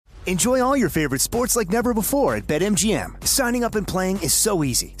Enjoy all your favorite sports like never before at BetMGM. Signing up and playing is so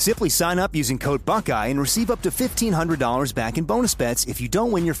easy. Simply sign up using code Buckeye and receive up to $1,500 back in bonus bets if you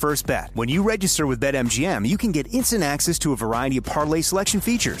don't win your first bet. When you register with BetMGM, you can get instant access to a variety of parlay selection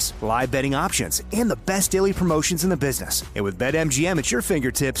features, live betting options, and the best daily promotions in the business. And with BetMGM at your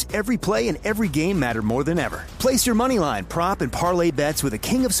fingertips, every play and every game matter more than ever. Place your moneyline, prop, and parlay bets with the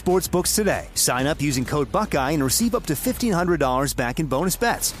king of sportsbooks today. Sign up using code Buckeye and receive up to $1,500 back in bonus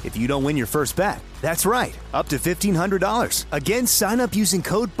bets if you don't win your first bet. That's right, up to $1,500. Again, sign up using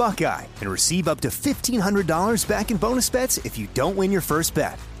code Buckeye and receive up to $1,500 back in bonus bets if you don't win your first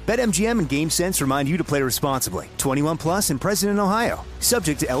bet. BetMGM and GameSense remind you to play responsibly. 21 plus and present in Ohio.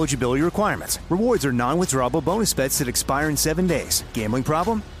 Subject to eligibility requirements. Rewards are non-withdrawable bonus bets that expire in 7 days. Gambling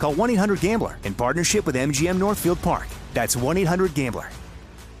problem? Call 1-800-GAMBLER in partnership with MGM Northfield Park. That's 1-800-GAMBLER.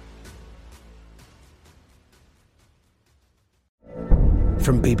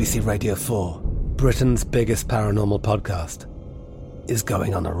 From BBC Radio 4, Britain's biggest paranormal podcast is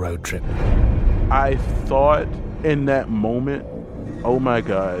going on a road trip. I thought in that moment, oh my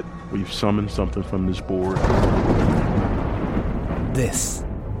God, we've summoned something from this board. This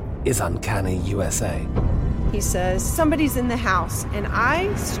is Uncanny USA. He says, somebody's in the house, and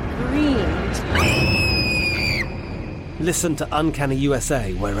I screamed. Listen to Uncanny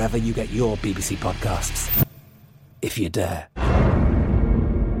USA wherever you get your BBC podcasts, if you dare.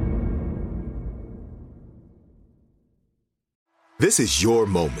 This is your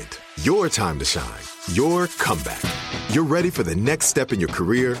moment, your time to shine, your comeback. You're ready for the next step in your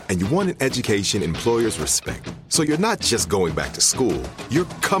career, and you want an education employers respect. So you're not just going back to school, you're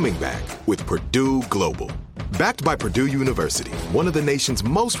coming back with Purdue Global. Backed by Purdue University, one of the nation's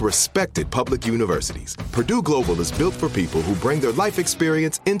most respected public universities, Purdue Global is built for people who bring their life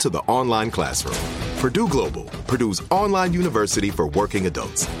experience into the online classroom. Purdue Global, Purdue's online university for working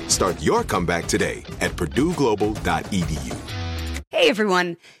adults. Start your comeback today at purdueglobal.edu. Hey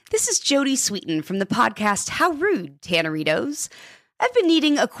everyone, this is Jodie Sweetin from the podcast How Rude, Tanneritos. I've been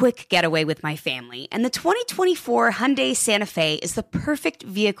needing a quick getaway with my family, and the 2024 Hyundai Santa Fe is the perfect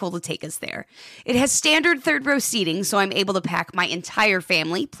vehicle to take us there. It has standard third-row seating, so I'm able to pack my entire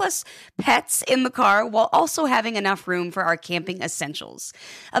family, plus pets, in the car, while also having enough room for our camping essentials.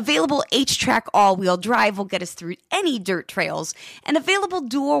 Available H-Track all-wheel drive will get us through any dirt trails, and available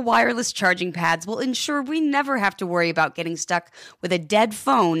dual wireless charging pads will ensure we never have to worry about getting stuck with a dead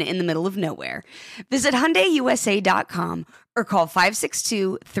phone in the middle of nowhere. Visit HyundaiUSA.com or call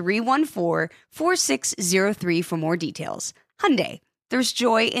 562-314-4603 for more details. Hyundai, there's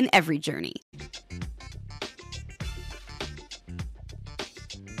joy in every journey.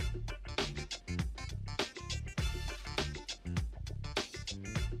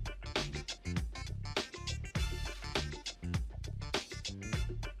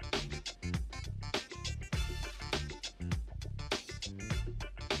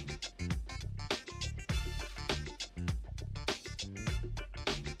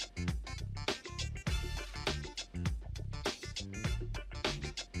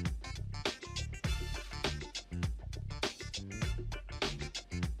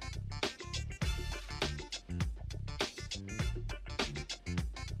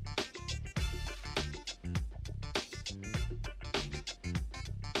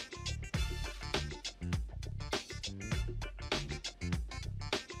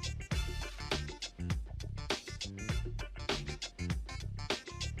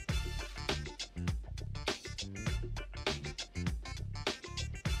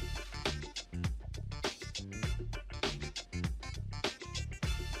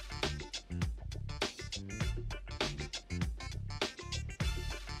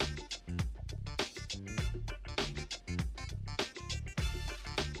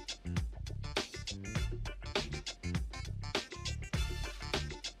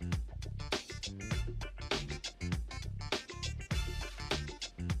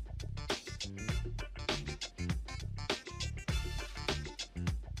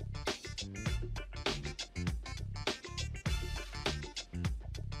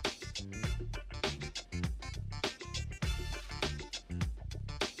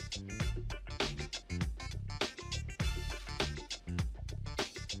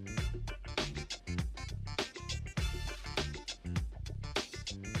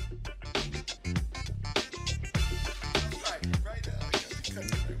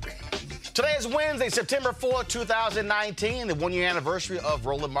 Today is Wednesday, September 4th, 2019, the one-year anniversary of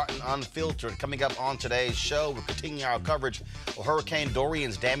Roland Martin Unfiltered. Coming up on today's show, we're continuing our coverage of Hurricane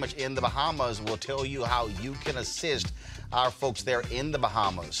Dorian's damage in the Bahamas. We'll tell you how you can assist our folks there in the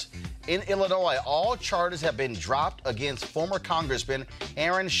Bahamas. In Illinois, all charges have been dropped against former Congressman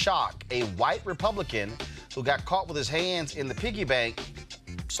Aaron Schock, a white Republican who got caught with his hands in the piggy bank.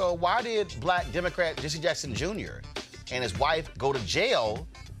 So why did black Democrat Jesse Jackson Jr. and his wife go to jail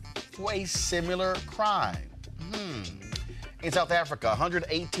for a similar crime? In South Africa,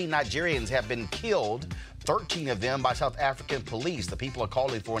 118 Nigerians have been killed, 13 of them by South African police. The people are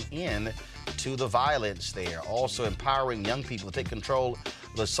calling for an end to the violence there. Also empowering young people to take control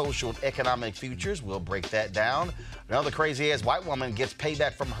of the social and economic futures. We'll break that down. Another crazy-ass white woman gets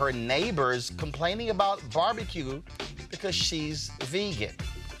payback from her neighbors complaining about barbecue because she's vegan.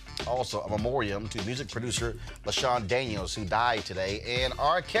 Also, a memoriam to music producer LaShawn Daniels, who died today. And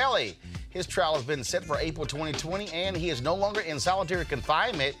R. Kelly, his trial has been set for April 2020, and he is no longer in solitary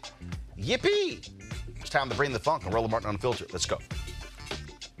confinement. Yippee! It's time to bring the funk on Roland Martin Unfiltered. Let's go.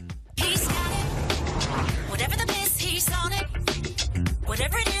 He's got it. Whatever the miss, he's on it.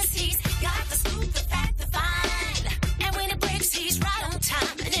 Whatever it is, he's got the scoop, the fact, the find. And when it breaks, he's right on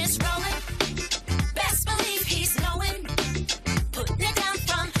time, and it's rolling. Best believe he's knowing. Putting it down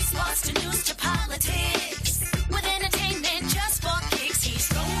from sports to news to politics. With entertainment just for kicks, he's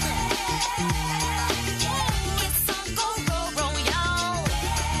rolling. It's on go, roll, y'all.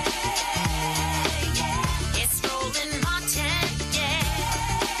 It's Roland Martin,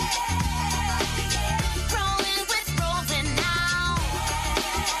 rolling with Roland now.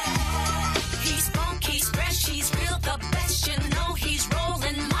 He's funk, he's fresh, he's real, the best, you know he's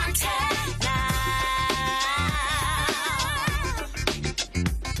Roland Martin now.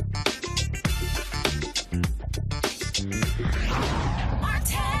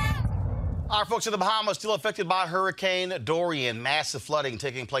 Our folks in the Bahamas still affected by Hurricane Dorian. Massive flooding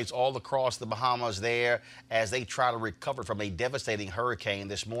taking place all across the Bahamas there as they try to recover from a devastating hurricane.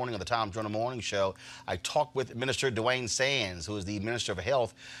 This morning on the Tom Joyner Morning Show, I talked with Minister Dwayne Sands, who is the Minister of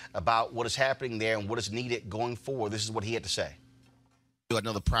Health, about what is happening there and what is needed going forward. This is what he had to say.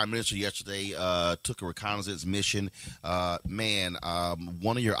 Another prime minister yesterday took a reconnaissance mission. One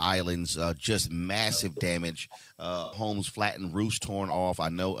of your islands, just massive damage. Homes flattened, roofs torn off. I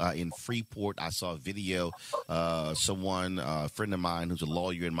know in Freeport, I saw a video. Someone, a friend of mine who's a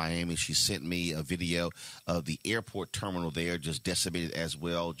lawyer in Miami, she sent me a video of the airport terminal there just decimated as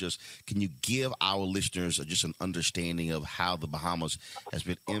well. Just can you give our listeners just an understanding of how the Bahamas has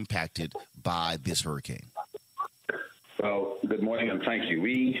been impacted by this hurricane? Well, good morning and thank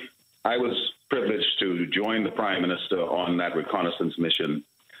you. I was privileged to join the Prime Minister on that reconnaissance mission,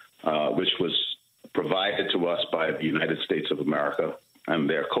 which was provided to us by the United States of America and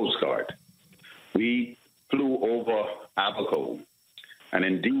their Coast Guard. We flew over Abaco, and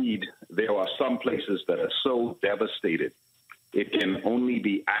indeed, there are some places that are so devastated, it can only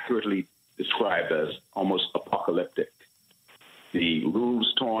be accurately described as almost apocalyptic. The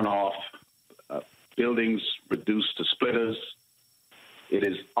roofs torn off, buildings reduced to splitters. It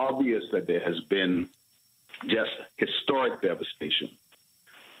is obvious that there has been just historic devastation.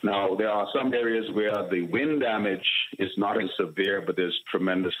 Now, there are some areas where the wind damage is not as severe, but there's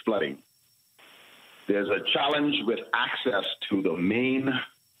tremendous flooding. There's a challenge with access to the main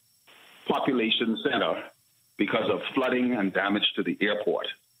population center because of flooding and damage to the airport.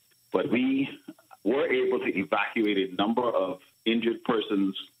 But we were able to evacuate a number of injured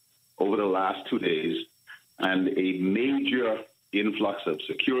persons over the last 2 days, and a major influx of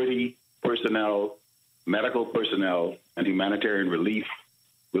security personnel, medical personnel, and humanitarian relief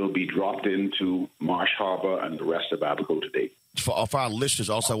will be dropped into Marsh Harbor and the rest of Abaco today. For our listeners,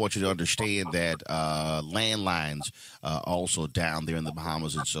 also I want you to understand that landlines also down there in the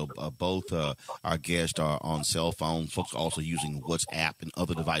Bahamas, and so both our guests are on cell phones. Folks are also using WhatsApp and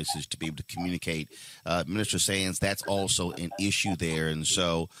other devices to be able to communicate. Minister Sands, that's also an issue there, and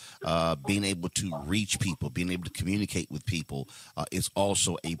so being able to reach people, being able to communicate with people is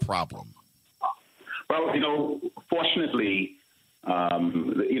also a problem. Well, fortunately,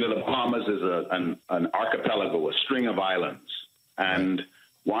 the Bahamas is an archipelago, a string of islands. And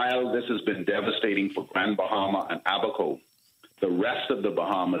while this has been devastating for Grand Bahama and Abaco, the rest of the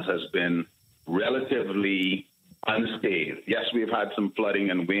Bahamas has been relatively unscathed. Yes, we've had some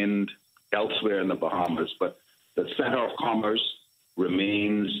flooding and wind elsewhere in the Bahamas, but the center of commerce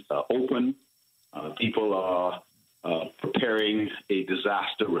remains open. People are preparing a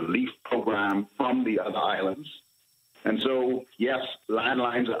disaster relief program from the other islands. And so, yes,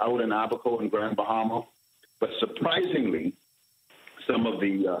 landlines are out in Abaco and Grand Bahama, but surprisingly, some of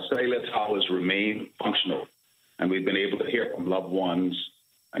the cellular towers remain functional, and we've been able to hear from loved ones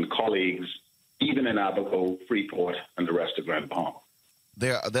and colleagues, even in Abaco, Freeport, and the rest of Grand Bahama.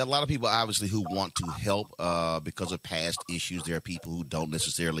 There are a lot of people, obviously, who want to help because of past issues. There are people who don't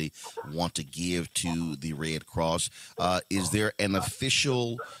necessarily want to give to the Red Cross. Is there an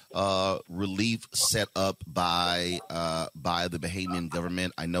official relief set up by the Bahamian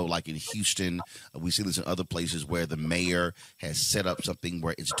government? I know, like in Houston, we see this in other places where the mayor has set up something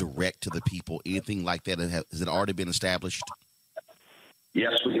where it's direct to the people. Anything like that? Has it already been established?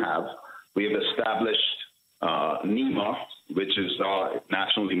 Yes, we have. We have established NEMA, which is our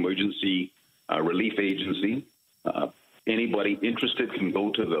National Emergency Relief Agency. Anybody interested can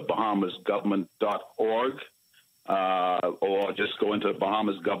go to the bahamasgovernment.org or just go into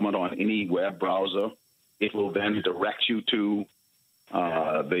Bahamas Government on any web browser. It will then direct you to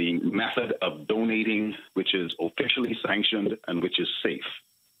the method of donating, which is officially sanctioned and which is safe.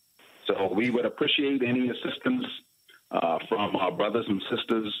 So we would appreciate any assistance from our brothers and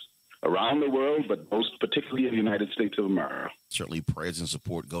sisters around the world, but most particularly in the United States of America. Certainly prayers and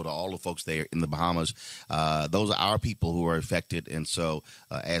support go to all the folks there in the Bahamas. Those are our people who are affected. And so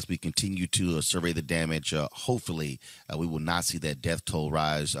as we continue to survey the damage, hopefully we will not see that death toll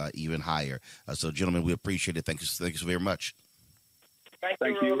rise even higher. So, gentlemen, we appreciate it. Thank you so very much.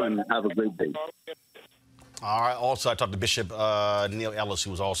 Thank you, and have a great day. All right. Also, I talked to Bishop Neil Ellis, who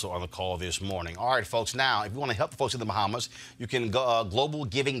was also on the call this morning. All right, folks. Now, if you want to help the folks in the Bahamas, you can go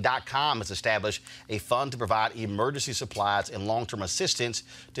globalgiving.com has established a fund to provide emergency supplies and long-term assistance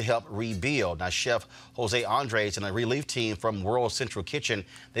to help rebuild. Now, Chef Jose Andres and a relief team from World Central Kitchen,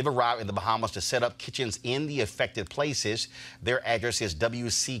 they've arrived in the Bahamas to set up kitchens in the affected places. Their address is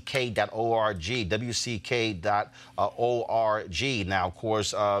wck.org, wck.org. Now, of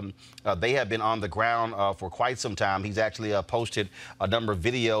course, they have been on the ground for quite some time. He's actually posted a number of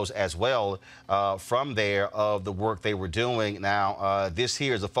videos as well from there of the work they were doing. Now, this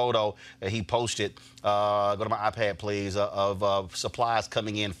here is a photo that he posted. Go to my iPad, please, of supplies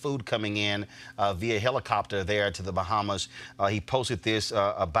coming in, food coming in via helicopter there to the Bahamas. He posted this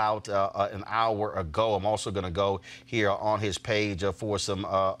about an hour ago. I'm also going to go here on his page for some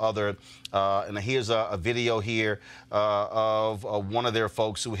other. And here's a video here of one of their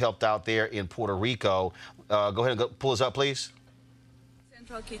folks who helped out there in Puerto Rico. Go ahead and pull us up, please.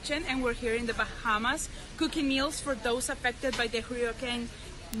 Central Kitchen, and we're here in the Bahamas cooking meals for those affected by the Hurricane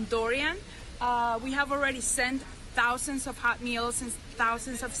Dorian. We have already sent thousands of hot meals and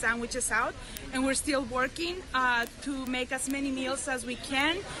thousands of sandwiches out, and we're still working to make as many meals as we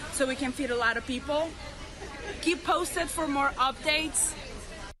can so we can feed a lot of people. Keep posted for more updates.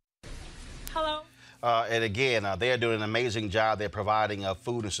 Hello. And again, they are doing an amazing job. They're providing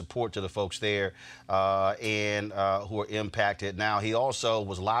food and support to the folks there and who are impacted. Now, he also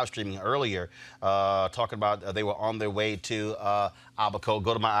was live streaming earlier, talking about they were on their way to Abaco.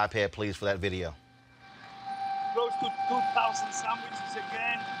 Go to my iPad, please, for that video. Close to 2,000 sandwiches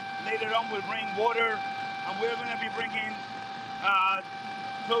again. Later on, we'll bring water, and we're going to be bringing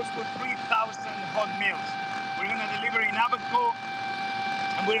close to 3,000 hot meals. We're going to deliver in Abaco,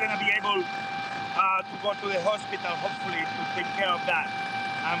 and we're going to be able to go to the hospital, hopefully, to take care of that.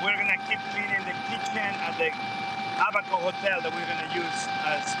 And we're going to keep cleaning the kitchen at the Abaco Hotel that we're going to use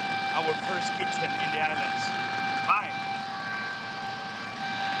as our first kitchen in the islands. Bye.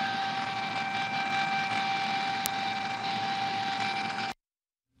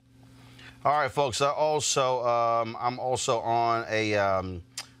 All right, folks. I'm also on a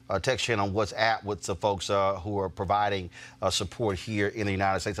text channel on WhatsApp with some folks who are providing support here in the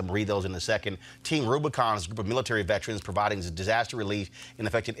United States. I'm going to read those in a second. Team Rubicon is a group of military veterans providing disaster relief in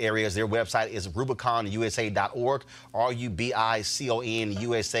affected areas. Their website is rubiconusa.org,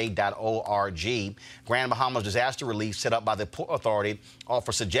 RUBICONUSA.org. Grand Bahamas Disaster Relief, set up by the Port Authority,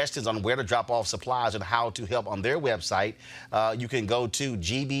 offers suggestions on where to drop off supplies and how to help on their website. You can go to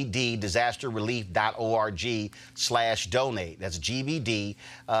gbddisasterrelief.org/donate. That's GBD.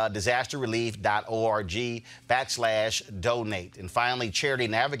 disasterrelief.org/donate. And finally, Charity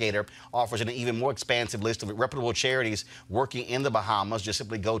Navigator offers an even more expansive list of reputable charities working in the Bahamas. Just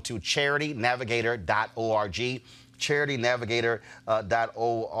simply go to charitynavigator.org,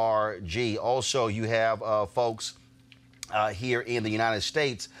 charitynavigator.org. Also, you have folks here in the United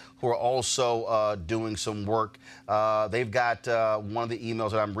States who are also doing some work. They've got one of the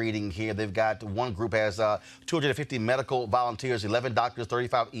emails that I'm reading here. They've got one group has 250 medical volunteers, 11 doctors,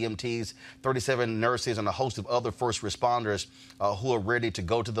 35 EMTs, 37 nurses, and a host of other first responders who are ready to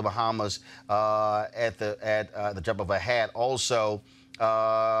go to the Bahamas at the drop of a hat. Also,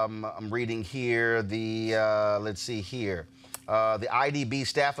 I'm reading here the let's see here. The IDB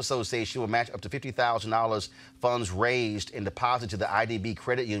Staff Association will match up to $50,000 funds raised and deposited to the IDB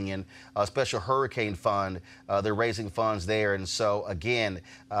Credit Union, a special hurricane fund. They're raising funds there. And so, again,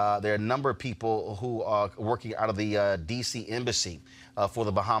 there are a number of people who are working out of the D.C. Embassy for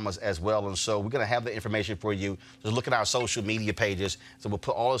the Bahamas as well. And so we're going to have the information for you. Just look at our social media pages. So we'll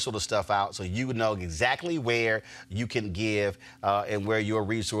put all this sort of stuff out so you know exactly where you can give and where your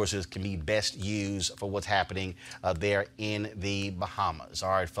resources can be best used for what's happening there in the Bahamas.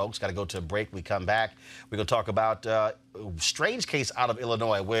 All right, folks, got to go to a break. We come back. We're going to talk about a strange case out of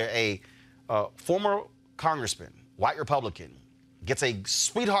Illinois where a former congressman, white Republican, gets a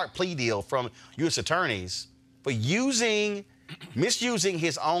sweetheart plea deal from U.S. attorneys for misusing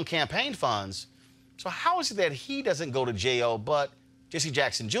his own campaign funds. So how is it that he doesn't go to jail, but Jesse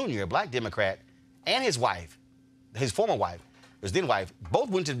Jackson Jr., a black Democrat, and his wife, his former wife, his then wife, both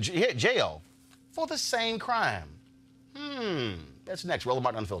went to jail for the same crime? That's next. Roland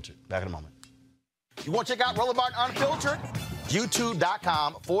Martin Unfiltered. Back in a moment. You want to check out Roland Martin Unfiltered?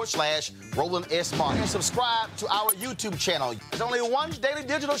 YouTube.com/Roland S. Martin. And subscribe to our YouTube channel. There's only one daily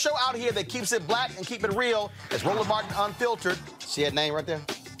digital show out here that keeps it black and keep it real. It's Roland Martin Unfiltered. See that name right there?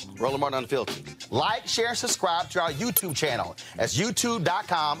 Roland Martin Unfiltered. Like, share, and subscribe to our YouTube channel. That's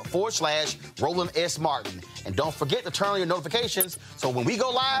YouTube.com/Roland S. Martin. And don't forget to turn on your notifications so when we go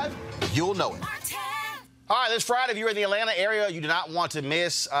live, you'll know it. All right, this Friday, if you're in the Atlanta area, you do not want to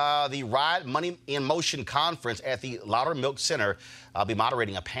miss the Ride Money in Motion conference at the Loudermilk Center. I'll be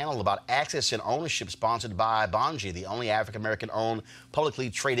moderating a panel about access and ownership sponsored by Bonji, the only African-American-owned publicly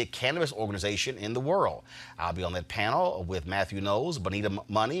traded cannabis organization in the world. I'll be on that panel with Matthew Knowles, Bonita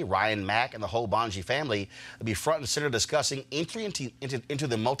Money, Ryan Mack, and the whole Bonji family. They'll be front and center discussing entry into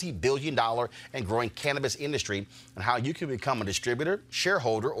the multi-billion-dollar and growing cannabis industry and how you can become a distributor,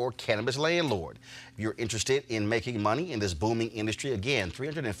 shareholder, or cannabis landlord. If you're interested in making money in this booming industry, again,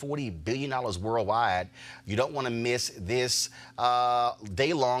 $340 billion worldwide, you don't want to miss this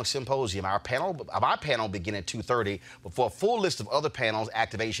day-long symposium. My panel begin at 2:30. But for a full list of other panels,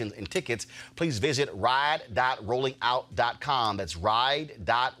 activations, and tickets, please visit ride.rollingout.com. That's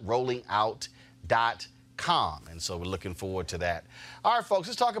ride.rollingout.com. And so we're looking forward to that. All right, folks,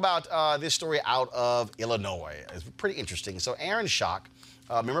 let's talk about this story out of Illinois. It's pretty interesting. So Aaron Schock,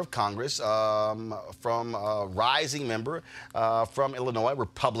 member of Congress, rising member from Illinois,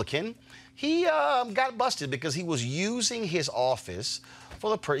 Republican. He got busted because he was using his office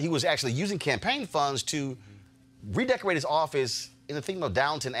he was actually using campaign funds to redecorate his office in the theme of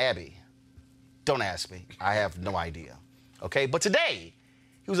Downton Abbey. Don't ask me. I have no idea. Okay, but today,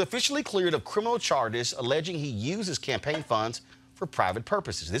 he was officially cleared of criminal charges alleging he used his campaign funds for private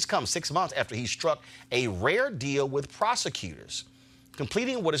purposes. This comes 6 months after he struck a rare deal with prosecutors,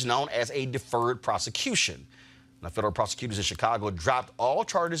 completing what is known as a deferred prosecution. Now, federal prosecutors in Chicago dropped all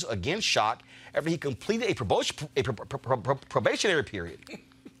charges against Schock after he completed a probationary period.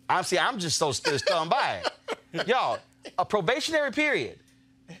 Honestly, I'm just so stunned by it. Y'all, a probationary period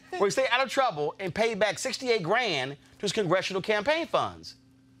where he stayed out of trouble and paid back $68 grand to his congressional campaign funds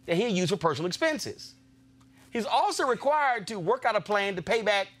that he used for personal expenses. He's also required to work out a plan to pay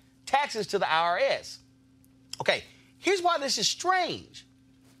back taxes to the IRS. Okay, here's why this is strange.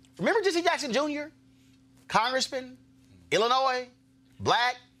 Remember Jesse Jackson Jr., Congressman, Illinois,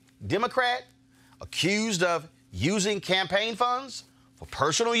 black, Democrat, accused of using campaign funds for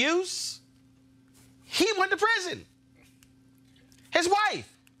personal use? He went to prison. His wife,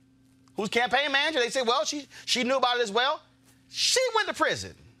 who's campaign manager, they say, well, she knew about it as well. She went to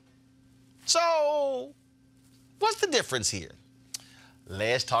prison. So what's the difference here?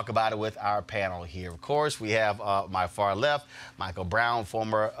 Let's talk about it with our panel here. Of course, we have my far left, Michael Brown,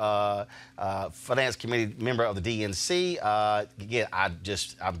 former Finance Committee member of the DNC. Again, I'm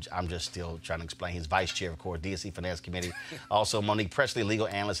just still trying to explain. He's vice chair, of course, DNC Finance Committee. Also, Monique Presley, legal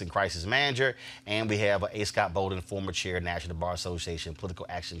analyst and crisis manager. And we have A. Scott Bolden, former chair, National Bar Association, Political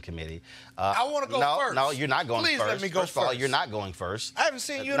Action Committee. I want to go first. No, you're not going Please first. let me go first. Of all, first. You're not going first. I haven't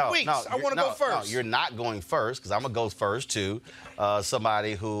seen you in weeks. I want to go first. No, you're not going first because I'm going to go first to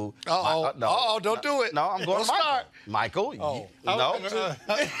somebody who... don't do it. No, I'm going to Michael. Michael, no, I'm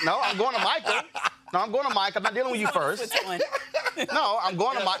going to Michael. No, I'm going to Mike. I'm not dealing with you first. No, I'm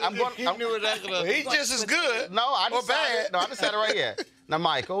going to Mike. He's just as good. No, I or bad. No, I decided right here. Now,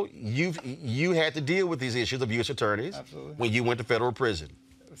 Michael, you had to deal with these issues of U.S. attorneys when you went to federal prison.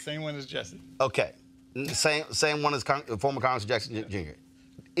 Same one as Jesse. Okay, same one as former Congressman Jackson Jr.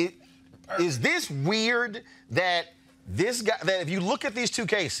 Is this weird that this guy, that if you look at these two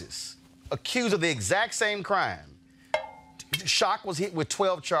cases, accused of the exact same crime, Schock was hit with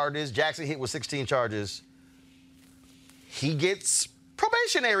 12 charges, Jackson hit with 16 charges. he gets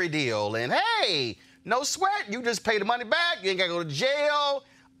probationary deal. And, hey, no sweat. You just pay the money back. You ain't got to go to jail.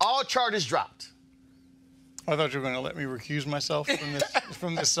 All charges dropped. I thought you were going to let me recuse myself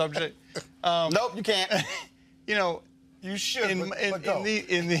from this subject. Nope, you can't. You know, you should.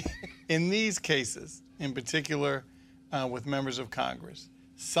 In these cases, in particular, with members of Congress,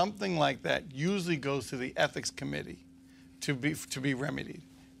 something like that usually goes to the ethics committee to be remedied.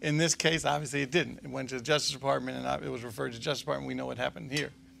 In this case, obviously, it didn't. It went to the Justice Department, and it was referred to the Justice Department. We know what happened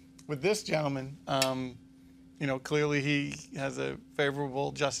here. With this gentleman, you know, clearly he has a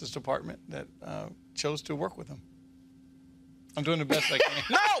favorable Justice Department that chose to work with him. I'm doing the best I can.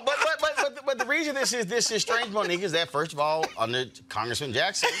 No, but the reason this is strange, Monique, is that first of all, under Congressman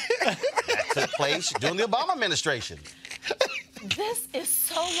Jackson, that took place during the Obama administration. This is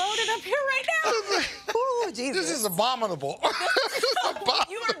so loaded up here right now. Ooh, Jesus. This is abominable.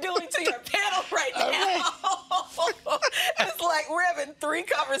 What you are doing to your panel right now. It's like we're having 3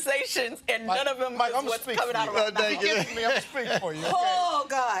 conversations and none of them is what's coming out of our mouth. I'm going to speak for you. Okay? Oh,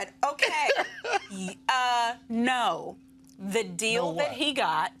 God. Okay. No. The deal that he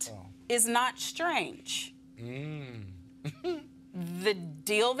got is not strange. The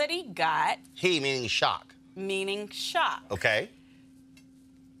deal that he got... He meaning Shock. Meaning Shock. Okay.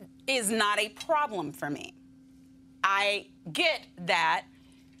 Is not a problem for me. I get that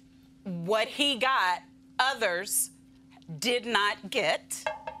what he got, others did not get.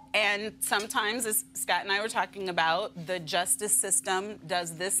 And sometimes, as Scott and I were talking about, the justice system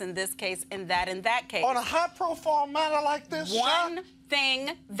does this in this case and that in that case. On a high-profile matter like this, one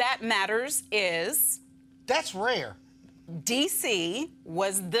thing that matters is... That's rare. D.C.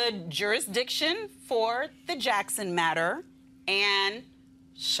 was the jurisdiction for the Jackson matter, and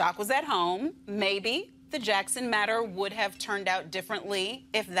Shock was at home. Maybe the Jackson matter would have turned out differently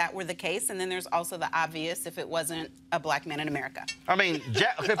if that were the case. And then there's also the obvious if it wasn't a black man in America. I mean,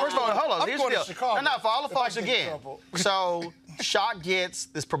 okay, first of all, hold on. I'm going to Chicago. No, for all the folks again. So Shock gets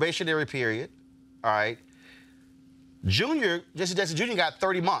this probationary period, all right? Jesse Jackson Jr. got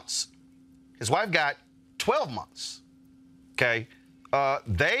 30 months. His wife got 12 months. Okay,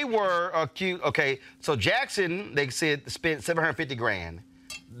 they were accused. Okay, so Jackson, they said, spent $750,000.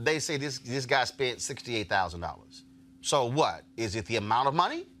 They say this guy spent $68,000. So what? Is it the amount of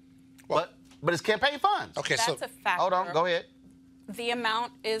money? But it's campaign funds. Okay, that's a factor. Hold on, go ahead. The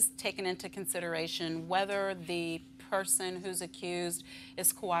amount is taken into consideration. Whether the person who's accused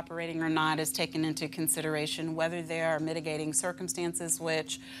is cooperating or not is taken into consideration. Whether there are mitigating circumstances,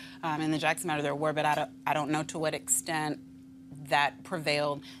 which in the Jackson matter there were, but I don't know to what extent that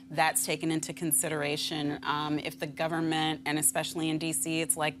prevailed, that's taken into consideration. If the government, and especially in D.C.,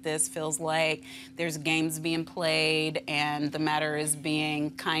 it's like this, feels like there's games being played and the matter is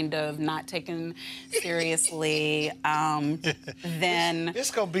being kind of not taken seriously, then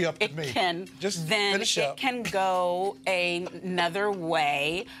it's going to be up to me. It can go another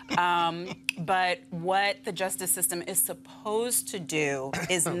way. But what the justice system is supposed to do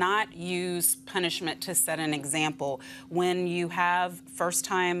is not use punishment to set an example. When you have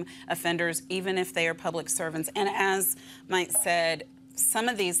first-time offenders, even if they are public servants, and as Mike said, some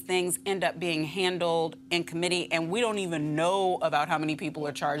of these things end up being handled in committee, and we don't even know about how many people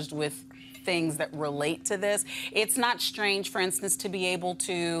are charged with things that relate to this. It's not strange, for instance, to be able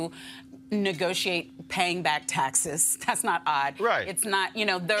to negotiate paying back taxes. That's not odd. Right. It's not, you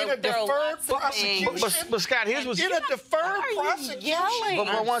know, there are lots of things. But Scott, here's what's... In a deferred prosecution.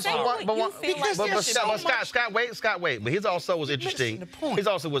 Scott, wait. But here's also was interesting.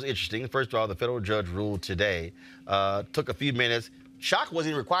 First of all, the federal judge ruled today, took a few minutes. Shock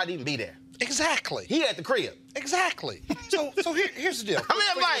wasn't even required to even be there. Exactly. He at the crib. Exactly. So here's the deal.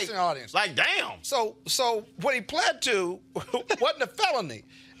 I mean, like, damn. So what he pled to wasn't a felony.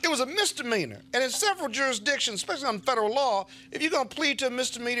 It was a misdemeanor. And in several jurisdictions, especially on federal law, if you're going to plead to a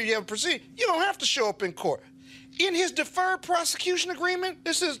misdemeanor, you have a proceeding, you don't have to show up in court. In his deferred prosecution agreement,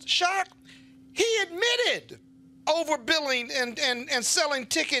 this is Shock, he admitted overbilling and selling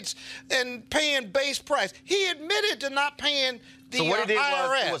tickets and paying base price. He admitted to not paying the IRS. So what he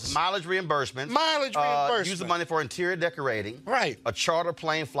did was mileage reimbursements. Use the money for interior decorating. Right. A charter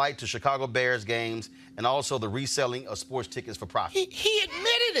plane flight to Chicago Bears games, and also the reselling of sports tickets for profit. He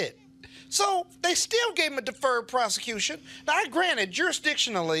admitted it. So they still gave him a deferred prosecution. Now, I granted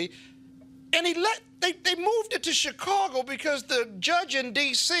jurisdictionally, and they moved it to Chicago because the judge in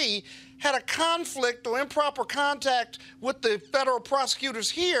D.C. had a conflict or improper contact with the federal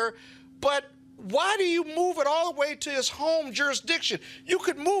prosecutors here, but why do you move it all the way to his home jurisdiction? You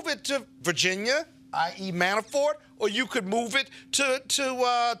could move it to Virginia, i.e. Manafort, or you could move it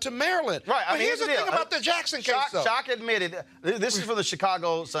to Maryland. Right. But here's the deal. thing about the Jackson case, though. Schock admitted, this is from the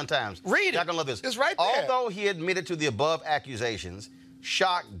Chicago Sun-Times. Read it. Y'all gonna love this. It's right there. Although he admitted to the above accusations,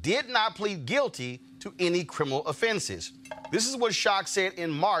 Schock did not plead guilty to any criminal offenses. This is what Schock said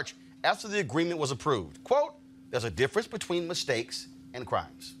in March after the agreement was approved. Quote, there's a difference between mistakes and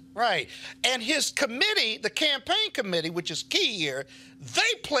crimes. Right. And his committee, the campaign committee, which is key here,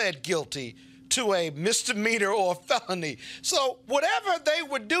 they pled guilty to a misdemeanor or a felony. So whatever they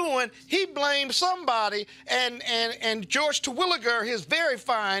were doing, he blamed somebody, and George Terwilliger, his very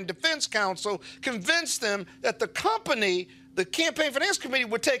fine defense counsel, convinced them that the company, the campaign finance committee,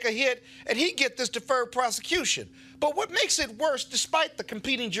 would take a hit and he'd get this deferred prosecution. But what makes it worse, despite the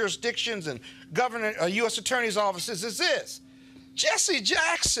competing jurisdictions and U.S. attorney's offices, is this. Jesse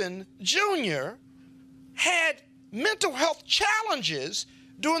Jackson Jr. had mental health challenges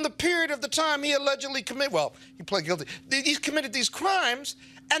during the period of the time he allegedly committed, well, he pled guilty, he committed these crimes,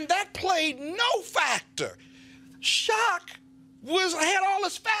 and that played no factor. Schock had all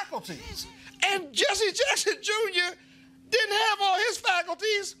his faculties, and Jesse Jackson Jr. didn't have all his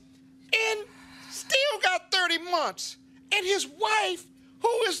faculties and still got 30 months. And his wife,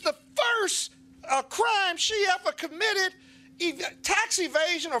 who is the first crime she ever committed, tax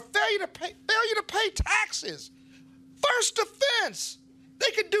evasion or failure to pay taxes. First offense. They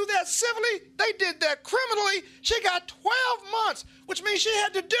could do that civilly. They did that criminally. She got 12 months, which means she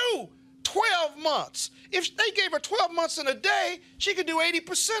had to do 12 months. If they gave her 12 months in a day, she could do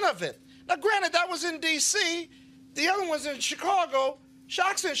 80% of it. Now, granted, that was in D.C. The other one's in Chicago.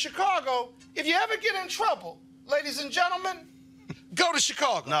 Schock's in Chicago. If you ever get in trouble, ladies and gentlemen, go to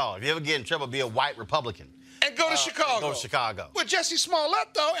Chicago. No, if you ever get in trouble, be a white Republican. And go to Chicago. Go to Chicago. With Jesse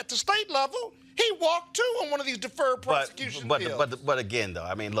Smollett, though, at the state level, he walked, too, on one of these deferred prosecution deals. But again, though,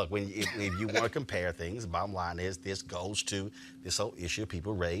 I mean, look, if you want to compare things, the bottom line is this goes to this whole issue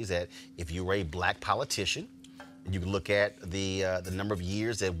people raise that if you were a black politician, you can look at the number of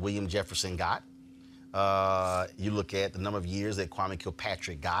years that William Jefferson got. You look at the number of years that Kwame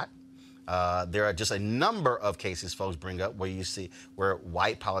Kilpatrick got. There are just a number of cases folks bring up where you see where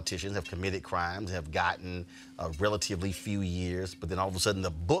white politicians have committed crimes, have gotten relatively few years, but then all of a sudden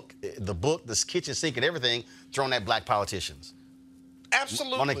the book, this kitchen sink and everything thrown at black politicians.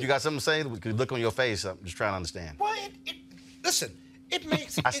 Absolutely. Monique, you got something to say? We could look on your face. I'm just trying to understand. Well, listen, it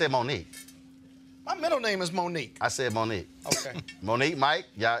makes... I said Monique. My middle name is Monique. I said Monique. Okay. Monique, Mike,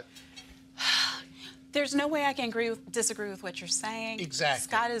 y'all... There's no way I can disagree with what you're saying. Exactly.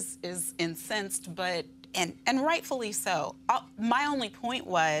 Scott is incensed, but and rightfully so. My only point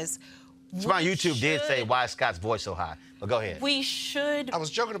was... Somebody on YouTube did say, why is Scott's voice so high? But go ahead. We should... I was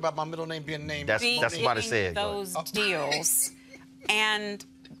joking about my middle name being named... That's what I said. Those deals. And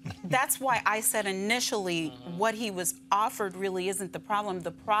that's why I said initially what he was offered really isn't the problem.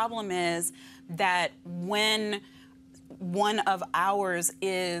 The problem is that when one of ours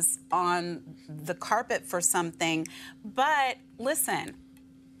is on the carpet for something, but listen,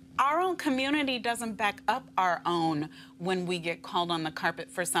 our own community doesn't back up our own when we get called on the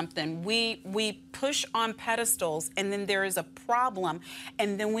carpet for something. We push on pedestals, and then there is a problem,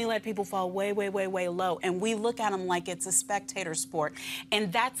 and then we let people fall way, way, way, way low, and we look at them like it's a spectator sport.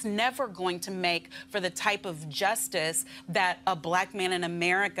 And that's never going to make for the type of justice that a black man in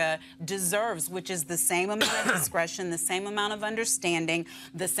America deserves, which is the same amount of discretion, the same amount of understanding,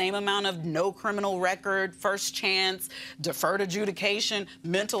 the same amount of no criminal record, first chance, deferred adjudication,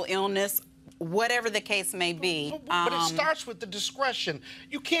 mental illness, whatever the case may be. But it starts with the discretion.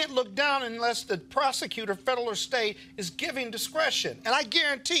 You can't look down unless the prosecutor, federal or state, is giving discretion. And I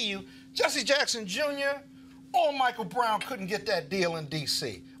guarantee you, Jesse Jackson Jr. or Michael Brown couldn't get that deal in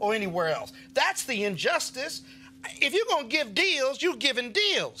D.C. or anywhere else. That's the injustice. If you're going to give deals, you're giving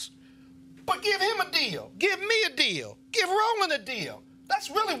deals. But give him a deal. Give me a deal. Give Roland a deal. That's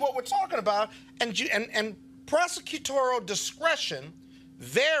really what we're talking about. And prosecutorial discretion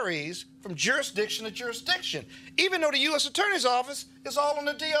varies from jurisdiction to jurisdiction, even though the U.S. Attorney's Office is all on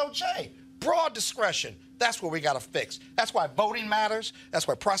the DOJ. Broad discretion. That's what we got to fix. That's why voting matters. That's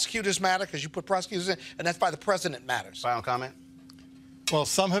why prosecutors matter, because you put prosecutors in, and that's why the president matters. Final comment? Well,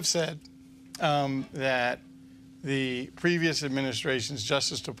 some have said that the previous administration's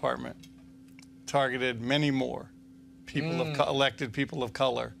Justice Department targeted many more people elected people of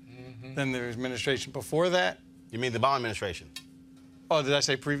color than the administration before that. You mean the Obama administration? Oh, did I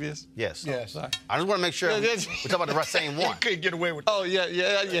say previous? Yes. Yes. Sorry. I just want to make sure we're talking about the same one. He couldn't get away with Oh,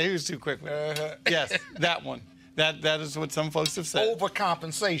 yeah, he was too quick with it. Yes, that one. That is what some folks have said.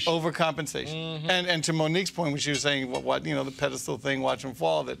 Overcompensation. And to Monique's point, when she was saying what the pedestal thing, watch them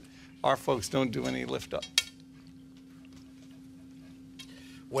fall, that our folks don't do any lift up.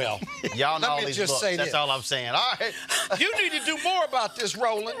 Well, y'all know let all me these just books. say That's this. all I'm saying. All right. You need to do more about this,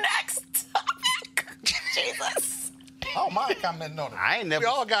 Roland. Next topic. Jesus. Oh, my comment on it. I ain't never. We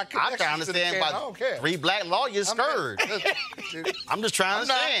all got I'm trying connections to to the understand can. I why don't care. 3 black lawyers scared. I'm just trying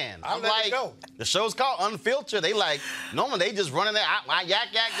to understand. I'll I'm let it like, go. the show's called Unfiltered. They like, normally they just running there, yak,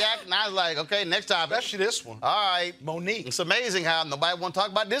 yak, yak. And I was like, okay, next topic. Especially this one. All right. Monique. It's amazing how nobody want to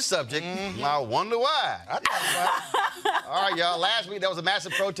talk about this subject. I wonder why. I talk about it. All right, y'all. Last week, there was a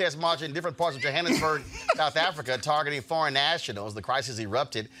massive protest march in different parts of Johannesburg, South Africa, targeting foreign nationals. The crisis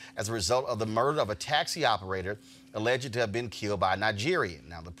erupted as a result of the murder of a taxi operator alleged to have been killed by a Nigerian.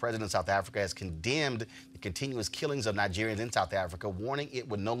 Now, the president of South Africa has condemned the continuous killings of Nigerians in South Africa, warning it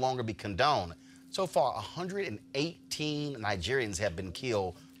would no longer be condoned. So far, 118 Nigerians have been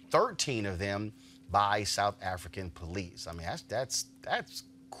killed, 13 of them by South African police. I mean, that's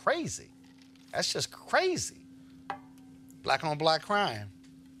crazy. That's just crazy. Black on black crime.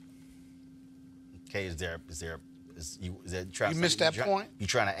 Okay, is there You missed that point? You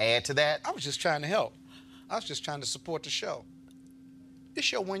trying to add to that? I was just trying to help. I was just trying to support the show. This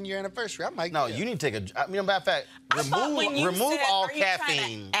your 1-year anniversary. I might. No, you need to take a. I mean, matter of fact, remove all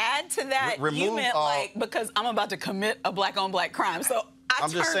caffeine. Add to that, you remove meant all- like because I'm about to commit a black on black crime. So I I'm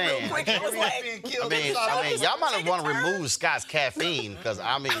just turned saying. real quick. It was like, I mean, y'all might want to remove Scott's caffeine because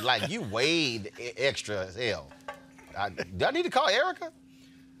I mean, like you weighed extra as hell. Do I need to call Erica?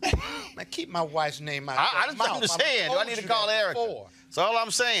 Man, keep my wife's name out. I your just mouth. understand. Do I told need to you call that Erica? before. That's all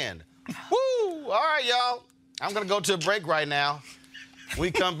I'm saying. Woo! All right, y'all. I'm gonna go to a break right now. When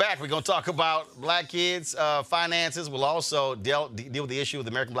we come back, we're gonna talk about black kids' finances. We'll also deal with the issue of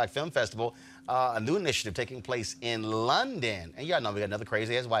the American Black Film Festival, a new initiative taking place in London. And y'all know we got another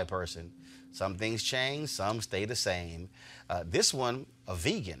crazy-ass white person. Some things change, some stay the same. This one, a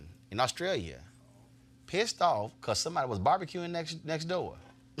vegan in Australia, pissed off because somebody was barbecuing next door.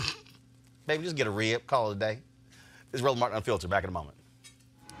 Baby, just get a rib, call it a day. This is Roland Martin Unfiltered. Back in a moment.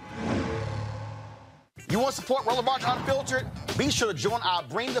 You want to support Roland Martin Unfiltered? Be sure to join our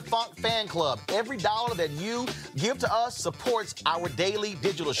Bring the Funk fan club. Every dollar that you give to us supports our daily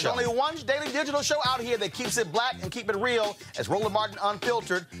digital show. There's only one daily digital show out here that keeps it black and keep it real as Roland Martin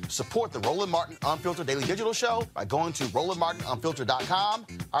Unfiltered. Support the Roland Martin Unfiltered daily digital show by going to RolandMartinUnfiltered.com.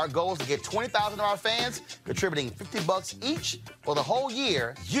 Our goal is to get 20,000 of our fans contributing $50 each for the whole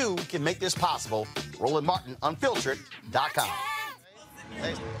year. You can make this possible. RolandMartinUnfiltered.com.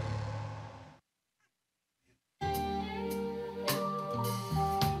 Hey.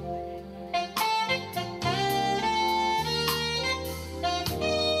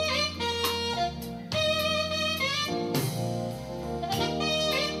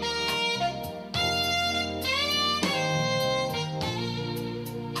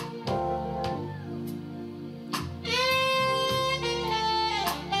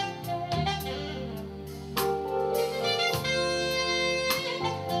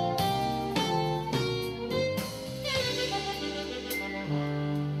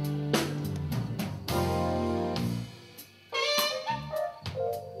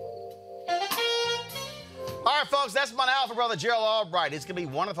 Folks, that's my alpha brother, Gerald Albright. He's going to be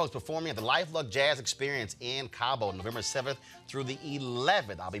one of the folks performing at the Life Luck Jazz Experience in Cabo, November 7th through the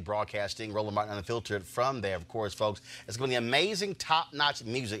 11th. I'll be broadcasting Roland Martin Unfiltered from there, of course, folks. It's going to be amazing, top-notch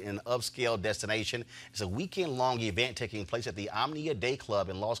music in an upscale destination. It's a weekend-long event taking place at the Omnia Day Club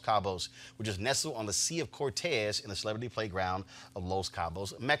in Los Cabos, which is nestled on the Sea of Cortez in the celebrity playground of Los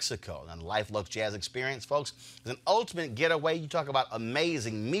Cabos, Mexico. And the Life Luck Jazz Experience, folks, is an ultimate getaway. You talk about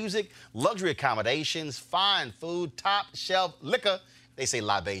amazing music, luxury accommodations, fine food, top-shelf liquor. They say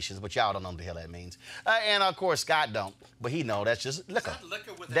libations, but y'all don't know what the hell that means. And, of course, Scott don't, but he know that's just liquor.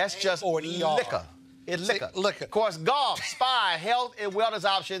 That's just liquor. It's liquor. Liquor. Of course, golf, spa, health, and wellness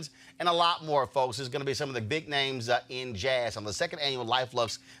options, and a lot more, folks. There's going to be some of the big names in jazz on the second annual Life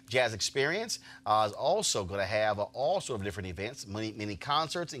Lux Jazz Experience. Is also going to have all sorts of different events, many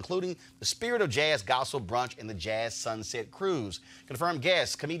concerts, including the Spirit of Jazz Gospel Brunch and the Jazz Sunset Cruise. Confirmed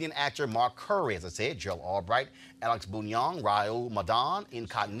guests, comedian actor Mark Curry, as I said, Gerald Albright, Alex Bouillon, Raul Madan,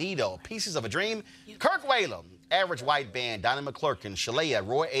 Incognito, Pieces of a Dream, Kirk Whalum, Average White Band, Donnie McClurkin, Shalea,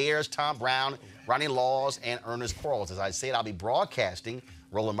 Roy Ayers, Tom Brown, Ronnie Laws, and Ernest Quarles. As I said, I'll be broadcasting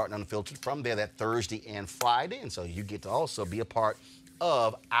Roland Martin Unfiltered from there that Thursday and Friday, and so you get to also be a part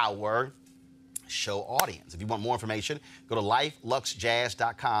of our show audience. If you want more information, go to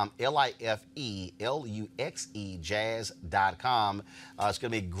lifeluxjazz.com, Lifeluxe jazz.com. It's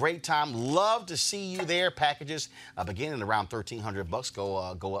going to be a great time. Love to see you there. Packages beginning around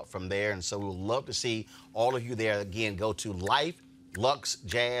 $1,300. Go up from there, and so we would love to see all of you there. Again, go to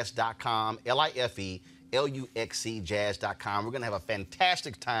luxjazz.com, LIFELUXC jazz.com. We're going to have a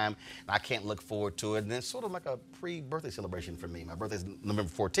fantastic time, and I can't look forward to it. And it's sort of like a pre-birthday celebration for me. My birthday's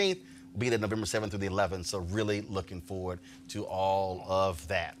November 14th. We'll be there November 7th through the 11th, so really looking forward to all of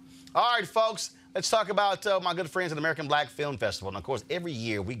that. All right, folks, let's talk about my good friends at American Black Film Festival. And, of course, every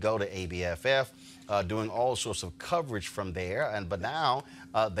year we go to ABFF doing all sorts of coverage from there. But now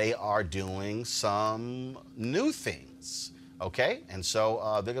they are doing some new things, okay? And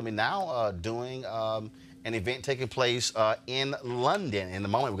so they're going to be now doing an event taking place in London. In a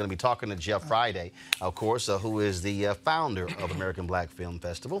moment, we're going to be talking to Jeff Friday, of course, who is the founder of American Black Film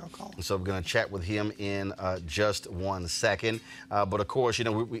Festival. And so we're going to chat with him in just 1 second. But, of course, you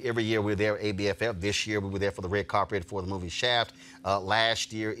know, every year we're there at ABFF. This year we were there for the red carpet for the movie Shaft.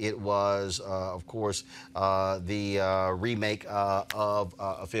 Last year it was, of course, the remake of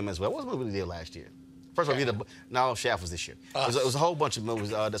a film as well. What was the movie we did last year? First of all, no, Shaft was this year. It was a whole bunch of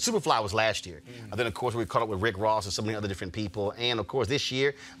movies. The Superfly was last year. And then, of course, we caught up with Rick Ross and so many other different people. And, of course, this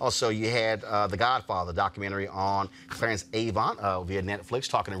year, also, you had The Godfather documentary on Clarence Avant via Netflix,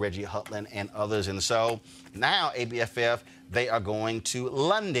 talking to Reggie Hutland and others. And so now, ABFF, they are going to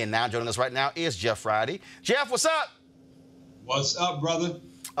London. Now, joining us right now is Jeff Friday. Jeff, what's up? What's up, brother?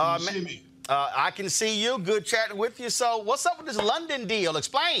 Can you see me? I can see you. Good chatting with you. So what's up with this London deal?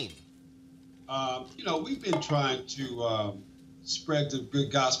 Explain. You know, we've been trying to spread the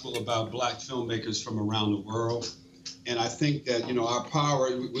good gospel about black filmmakers from around the world. And I think that, you know, our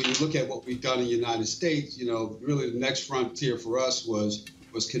power, when you look at what we've done in the United States, you know, really the next frontier for us was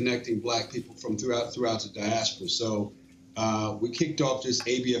connecting black people from throughout the diaspora. So we kicked off this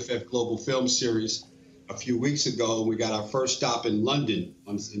ABFF Global Film Series a few weeks ago, and we got our first stop in London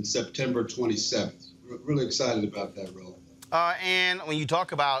in September 27th. We're really excited about that, Roland. And when you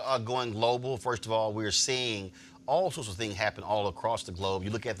talk about going global, first of all, we're seeing all sorts of things happen all across the globe.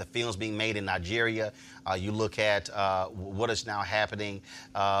 You look at the films being made in Nigeria. You look at what is now happening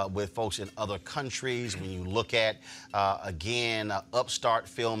with folks in other countries. When you look at, again, upstart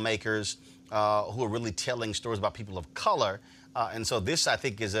filmmakers who are really telling stories about people of color. And so this, I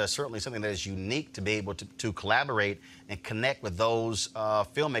think, is certainly something that is unique to be able to collaborate and connect with those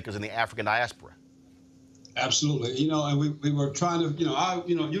filmmakers in the African diaspora. Absolutely. You know, and we were trying to,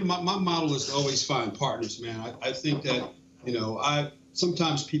 my model is to always find partners, man. I think that, you know,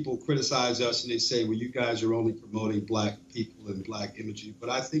 sometimes people criticize us and they say, well, you guys are only promoting black people and black imagery. But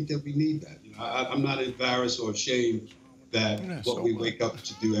I think that we need that. You know, I'm not embarrassed or ashamed that what we wake up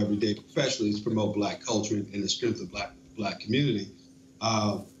to do every day professionally is promote black culture and the strength of black community.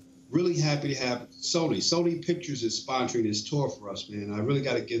 Really happy to have Sony. Sony Pictures is sponsoring this tour for us, man. I really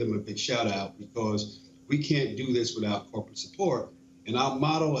got to give them a big shout out because we can't do this without corporate support. And our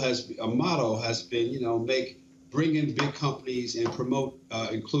motto has been, you know, bring in big companies and promote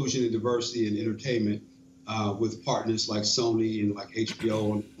inclusion and diversity in entertainment with partners like Sony and like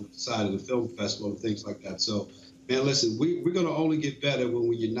HBO on the side of the film festival and things like that. So, man, listen, we're going to only get better when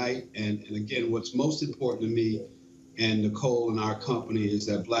we unite. And again, what's most important to me and Nicole and our company is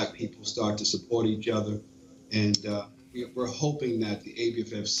that black people start to support each other. And we're hoping that the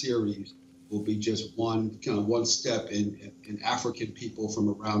ABFF series will be just one step in African people from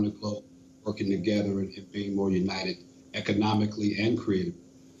around the globe working together and being more united economically and creatively.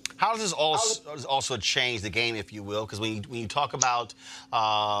 How does this also change the game, if you will? Because when you talk about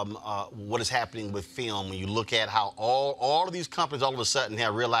what is happening with film, when you look at how all of these companies all of a sudden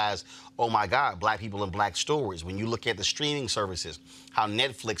have realized, oh my God, black people and black stories. When you look at the streaming services, how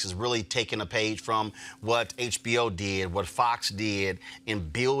Netflix is really taking a page from what HBO did, what Fox did in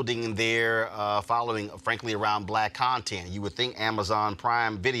building their following, frankly, around black content. You would think Amazon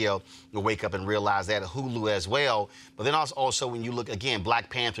Prime Video will wake up and realize that, Hulu as well. But then also when you look, again, Black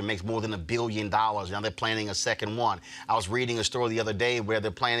Panther makes more than $1 billion. Now they're planning a second one. I was reading a story the other day where they're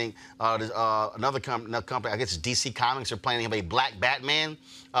planning another company, I guess it's DC Comics, are planning to have a black Batman.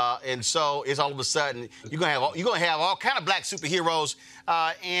 And so it's all of a sudden you're gonna have all kind of black superheroes,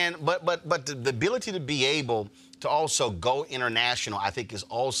 but the ability to be able to also go international, I think, is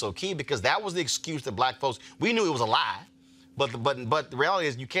also key, because that was the excuse that black folks, we knew it was a lie. But the reality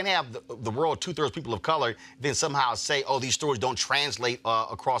is you can't have the world 2/3 people of color then somehow say, oh, these stories don't translate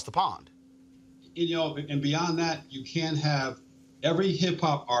across the pond. You know, and beyond that, you can't have every hip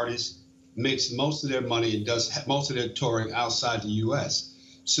hop artist makes most of their money and does most of their touring outside the U.S.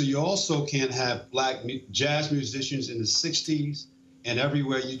 So you also can't have black jazz musicians in the 60s, and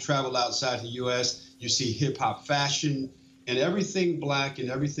everywhere you travel outside the U.S., you see hip hop fashion, and everything black and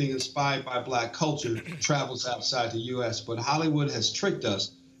everything inspired by black culture travels outside the U.S. But Hollywood has tricked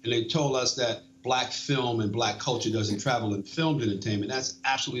us, and they told us that black film and black culture doesn't travel in filmed entertainment. That's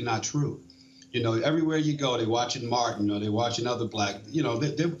absolutely not true. You know, everywhere you go, they're watching Martin or they're watching other black, you know,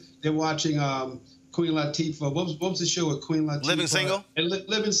 they're watching Queen Latifah. What was the show with Queen Latifah? Living Single? And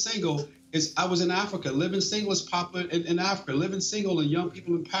Living Single. I was in Africa. Living Single is popular in Africa. Living Single and young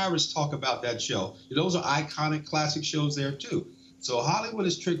people in Paris talk about that show. Those are iconic classic shows there too. So Hollywood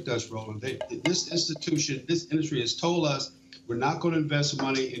has tricked us, Roland. This institution, this industry has told us we're not going to invest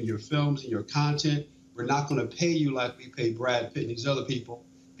money in your films and your content. We're not going to pay you like we pay Brad Pitt and these other people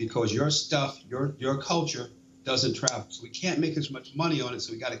because your stuff, your culture doesn't travel. So we can't make as much money on it.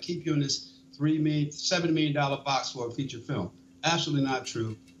 So we got to keep you in this $7 million box for a feature film. Absolutely not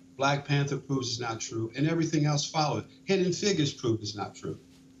true. Black Panther proves it's not true, and everything else followed. Hidden Figures proved it's not true.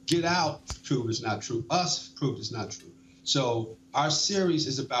 Get Out proved it's not true. Us proved it's not true. So our series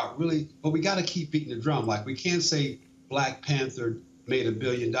is about really, but we got to keep beating the drum. Like we can't say Black Panther made $1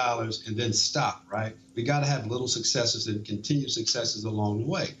 billion and then stop, right? We got to have little successes and continued successes along the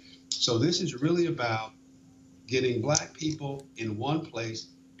way. So this is really about getting black people in one place,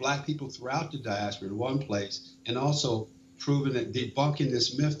 black people throughout the diaspora in one place, and also proving that debunking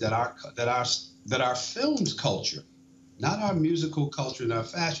this myth that our films culture, not our musical culture and our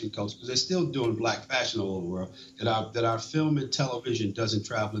fashion culture, because they're still doing black fashion all over the world, that our film and television doesn't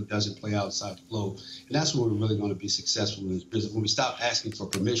travel and doesn't play outside the globe. And that's when we're really going to be successful in this business. When we stop asking for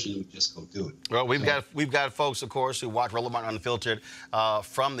permission, we just go do it. Well, we've got folks, of course, who watch Roland Martin Unfiltered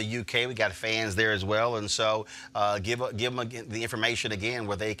from the UK. We got fans there as well, and so give them the information again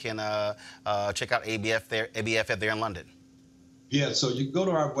where they can check out ABF there in London. Yeah, so you can go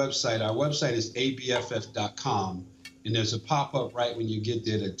to our website. Our website is abff.com, and there's a pop-up right when you get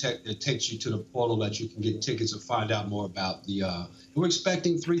there that takes you to the portal that you can get tickets and find out more about the. We're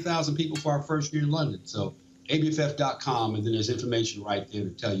expecting 3,000 people for our first year in London, so abff.com, and then there's information right there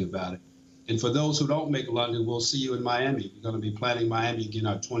to tell you about it. And for those who don't make London, we'll see you in Miami. We're going to be planning Miami again,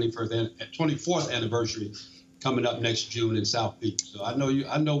 our 24th anniversary coming up next June in South Beach. So I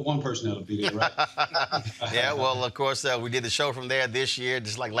know one person that'll be there, right? Yeah, well, of course, we did the show from there this year,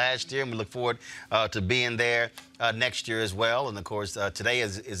 just like last year, and we look forward to being there next year as well. And of course, today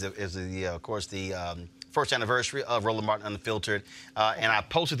is the first anniversary of Roland Martin Unfiltered, and I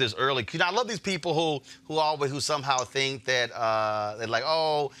posted this early. You know, I love these people who somehow think that they're like,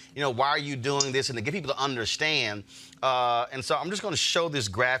 oh, you know, why are you doing this? And to get people to understand. And so I'm just going to show this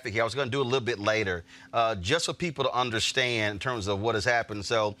graphic here. I was going to do it a little bit later, just for people to understand in terms of what has happened.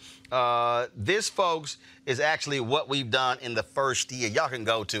 So this, folks, is actually what we've done in the first year. Y'all can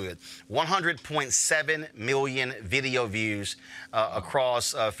go to it. 100.7 million video views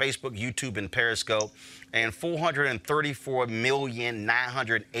across Facebook, YouTube, and Periscope, and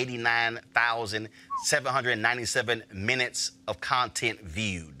 434,989,797 minutes of content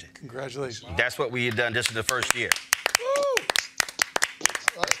viewed. Congratulations. That's what we had done just in the first year.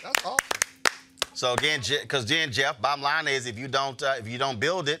 That's awesome. So again, because Jeff, bottom line is if you don't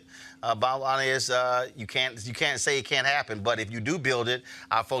build it, bottom line is you can't say it can't happen. But if you do build it,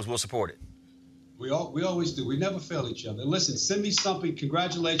 our folks will support it. We always do. We never fail each other. Listen, send me something.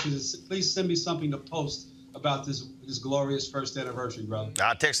 Congratulations. Please send me something to post about this glorious first anniversary, brother.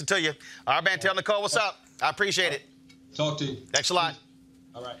 I'll text it to you. All right, man. Tell Nicole what's up. I appreciate it. Talk to you. Thanks a lot.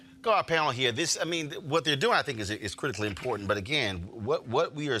 All right. Go our panel here. What they're doing, I think, is critically important. But again,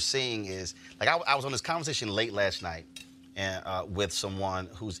 what we are seeing is, like, I was on this conversation late last night, and with someone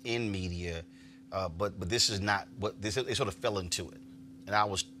who's in media, but this is not what they sort of fell into it, and I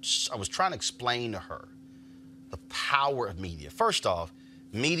was trying to explain to her the power of media. First off,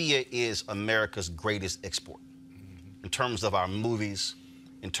 media is America's greatest export in terms of our movies,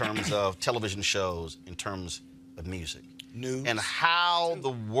 in terms of television shows, in terms of music. News. And how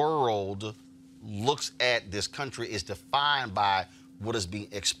the world looks at this country is defined by what is being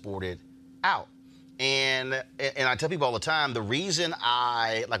exported out. And I tell people all the time, the reason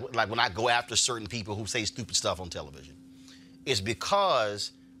I like when I go after certain people who say stupid stuff on television is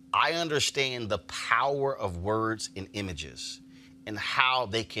because I understand the power of words and images and how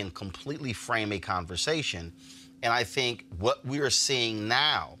they can completely frame a conversation. And I think what we are seeing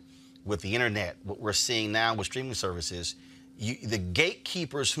now with the internet, what we're seeing now with streaming services, the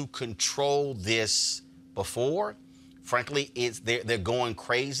gatekeepers who control this before, frankly, they're going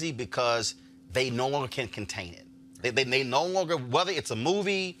crazy because they no longer can contain it. They no longer, whether it's a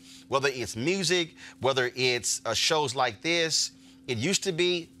movie, whether it's music, whether it's shows like this, it used to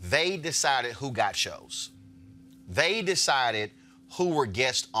be they decided who got shows. They decided who were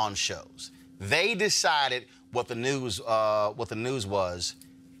guests on shows. They decided what the news was.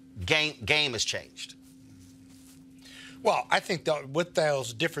 Game has changed. Well, I think that with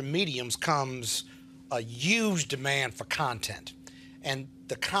those different mediums comes a huge demand for content. And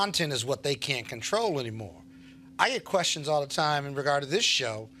the content is what they can't control anymore. I get questions all the time in regard to this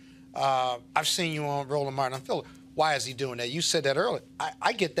show. I've seen you on Roland Martin Unfiltered. Why is he doing that? You said that earlier.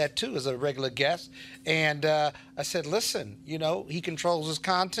 I get that too as a regular guest. And I said, listen, he controls his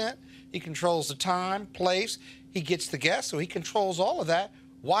content. He controls the time, place. He gets the guests, so he controls all of that.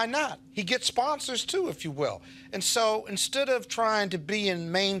 Why not? He gets sponsors too, if you will. And so instead of trying to be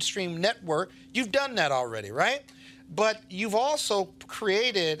in mainstream network, you've done that already, right? But you've also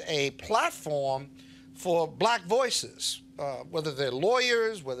created a platform for black voices, whether they're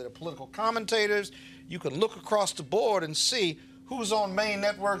lawyers, whether they're political commentators. You can look across the board and see who's on main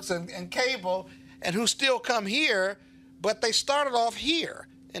networks and cable and who still come here, but they started off here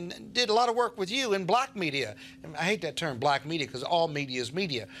and did a lot of work with you in black media. And I hate that term, black media, because all media is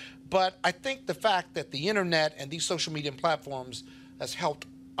media. But I think the fact that the internet and these social media platforms has helped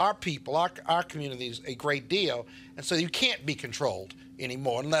our people, our communities, a great deal. And so you can't be controlled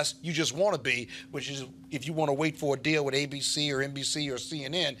anymore unless you just want to be, which is if you want to wait for a deal with ABC or NBC or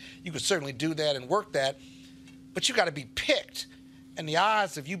CNN, you could certainly do that and work that. But you got to be picked. And the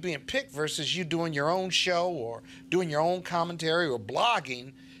odds of you being picked versus you doing your own show or doing your own commentary or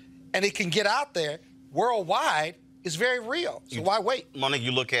blogging, and it can get out there worldwide, is very real. So why wait? Monique,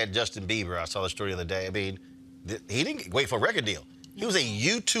 you look at Justin Bieber. I saw the story the other day. I mean, he didn't wait for a record deal. He was a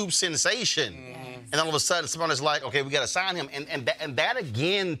YouTube sensation. And all of a sudden, somebody's like, okay, we got to sign him. And that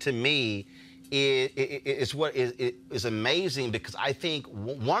again, to me, is what is amazing, because I think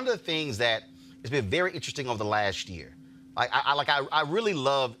one of the things that has been very interesting over the last year, I really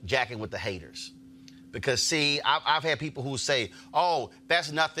love jacking with the haters. Because, see, I've had people who say, oh,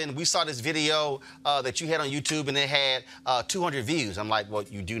 that's nothing. We saw this video that you had on YouTube and it had 200 views. I'm like, well,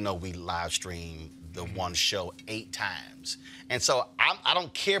 you do know we live stream the one show 8 times. And so I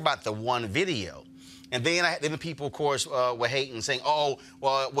don't care about the one video. And then people, of course, were hating, saying, oh,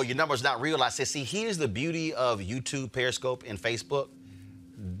 well, your number's not real. I said, see, here's the beauty of YouTube, Periscope, and Facebook.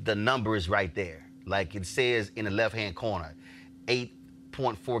 The number is right there. Like it says in the left-hand corner,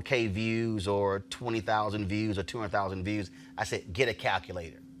 8.4K views or 20,000 views or 200,000 views. I said, get a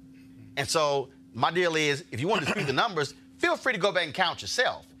calculator. And so my deal is, if you want to dispute the numbers, feel free to go back and count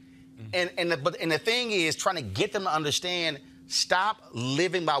yourself. And the thing is, trying to get them to understand, stop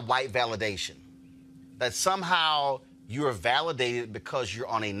living by white validation. That somehow you're validated because you're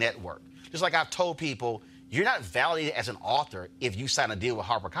on a network. Just like I've told people, you're not validated as an author if you sign a deal with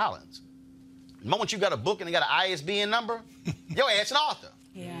HarperCollins. The moment you got a book and they got an ISBN number, your ass an author.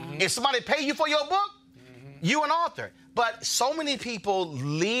 Yeah. If somebody pay you for your book, you an author. But so many people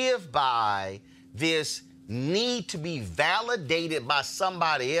live by this need to be validated by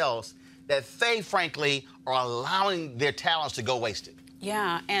somebody else that they, frankly, are allowing their talents to go wasted.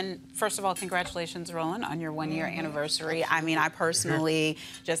 Yeah, and first of all, congratulations, Roland, on your 1-year anniversary. I mean, I personally,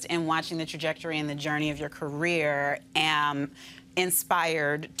 just in watching the trajectory and the journey of your career, am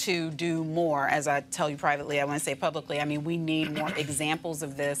inspired to do more. As I tell you privately, I want to say publicly, I mean, we need more examples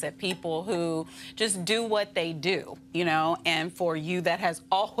of this, at people who just do what they do, and for you, that has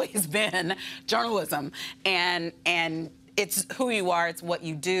always been journalism. And it's who you are, it's what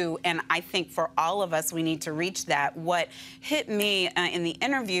you do, and I think for all of us, we need to reach that. What hit me in the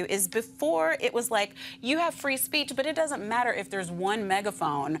interview is, before it was like, you have free speech, but it doesn't matter if there's one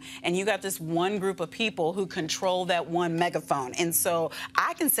megaphone and you got this one group of people who control that one megaphone. And so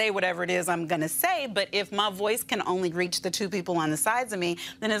I can say whatever it is I'm gonna say, but if my voice can only reach the 2 people on the sides of me,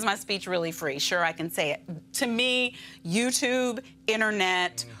 then is my speech really free? Sure, I can say it. To me, YouTube,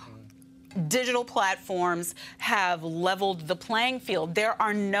 internet, digital platforms have leveled the playing field. There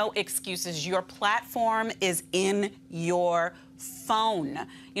are no excuses. Your platform is in your phone.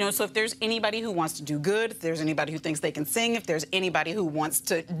 So if there's anybody who wants to do good, if there's anybody who thinks they can sing, if there's anybody who wants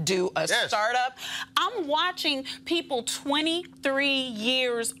to do a startup, I'm watching people 23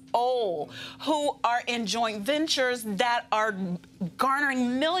 years old who are in joint ventures that are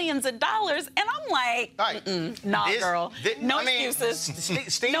garnering millions of dollars, and I'm like, girl, no excuses.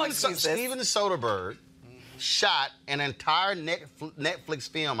 Steven Soderbergh shot an entire Netflix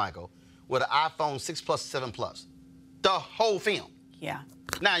film, Michael, with an iPhone 6 Plus, 7 Plus. The whole film. Yeah.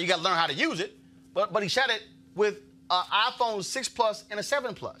 Now, you got to learn how to use it, but he shot it with an iPhone 6 Plus and a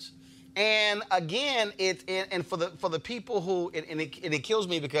 7 Plus. And again, and for the people who, and it kills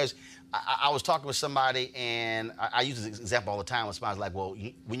me, because I was talking with somebody, and I use this example all the time when somebody's like, well,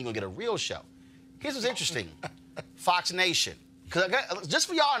 when you going to get a real show? Here's what's interesting. Fox Nation. Because just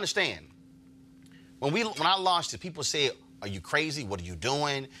for y'all understand, when I launched it, people say, are you crazy? What are you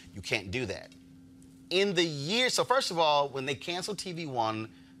doing? You can't do that. In the year, so first of all, when they canceled TV One,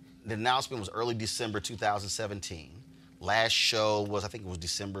 the announcement was early December 2017. Last show was, I think it was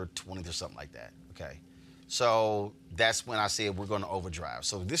December 20th or something like that. Okay. So that's when I said we're going to overdrive.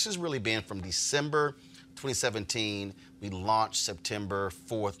 So this has really been from December 2017. We launched September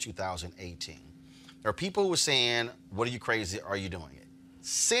 4th, 2018. There are people who are saying, what are you crazy? Are you doing it?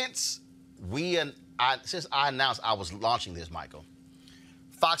 Since I announced I was launching this, Michael,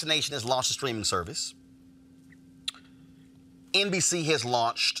 Fox Nation has launched a streaming service. NBC has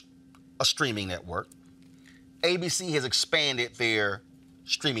launched a streaming network. ABC has expanded their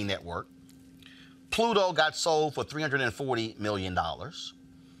streaming network. Pluto got sold for $340 million.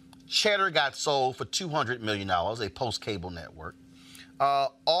 Cheddar got sold for $200 million, a post-cable network.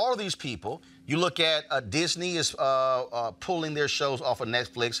 All of these people, you look at Disney is pulling their shows off of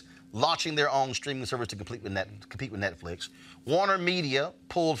Netflix, launching their own streaming service to compete with Netflix. Warner Media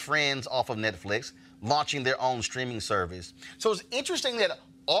pulled Friends off of Netflix, launching their own streaming service. So it's interesting that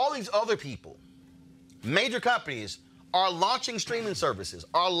all these other people, major companies, are launching streaming services,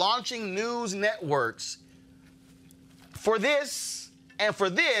 are launching news networks for this and for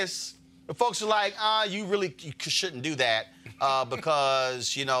this. The folks are like, you shouldn't do that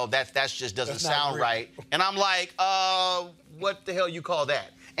because, you know, that just doesn't sound right. And I'm like, what the hell you call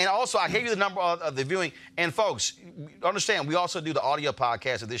that? And also, I gave you the number of the viewing. And folks, understand, we also do the audio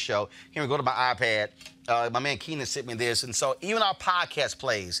podcast of this show. Here we go to my iPad. My man Keenan sent me this. And so even our podcast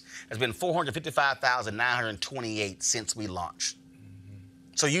plays has been 455,928 since we launched.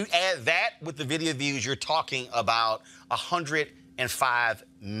 So you add that with the video views, you're talking about 105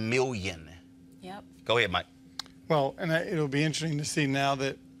 million. Yep. Go ahead, Mike. Well, and it'll be interesting to see now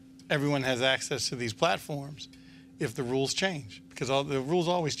that everyone has access to these platforms if the rules change. Because the rules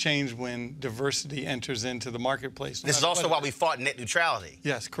always change when diversity enters into the marketplace. This is also why we fought net neutrality.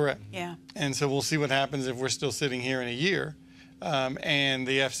 Yes, correct. Yeah. And so we'll see what happens if we're still sitting here in a year and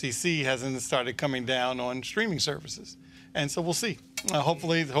the FCC hasn't started coming down on streaming services. And so we'll see.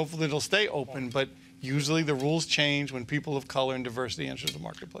 Hopefully it'll stay open, but usually the rules change when people of color and diversity enter the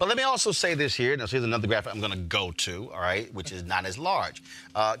marketplace. But let me also say this here. Now, here's another graphic I'm going to go to, all right, which is not as large.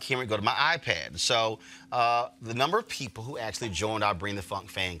 Cameron, go to my iPad. So the number of people who actually joined our Bring the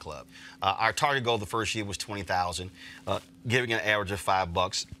Funk fan club. Our target goal the first year was 20,000, giving an average of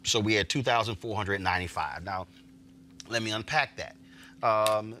 $5. So we had 2,495. Now, let me unpack that.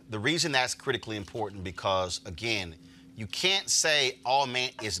 The reason that's critically important because, again, you can't say, oh, man,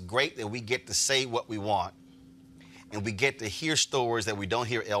 it's great that we get to say what we want and we get to hear stories that we don't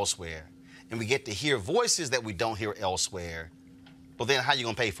hear elsewhere and we get to hear voices that we don't hear elsewhere, but then how are you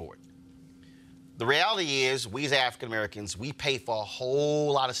going to pay for it? The reality is, we as African Americans, we pay for a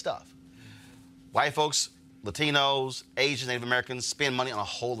whole lot of stuff. White folks, Latinos, Asians, Native Americans spend money on a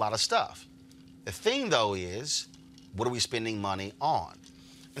whole lot of stuff. The thing, though, is, what are we spending money on?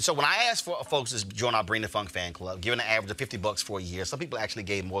 And so when I asked for folks to join our Bring the Funk fan club, giving an average of $50 for a year, some people actually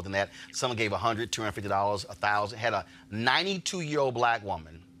gave more than that. Some gave $100, $250, $1,000. Had a 92-year-old black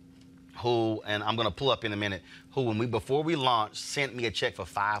woman who, and I'm going to pull up in a minute, who before we launched sent me a check for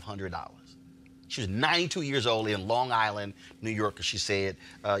 $500. She was 92 years old in Long Island, New York, and she said,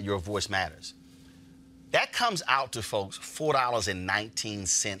 your voice matters. That comes out to folks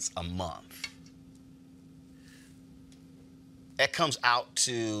 $4.19 a month. That comes out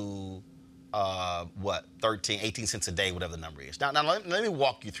to, 18 cents a day, whatever the number is. Now let me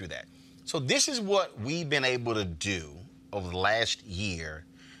walk you through that. So this is what we've been able to do over the last year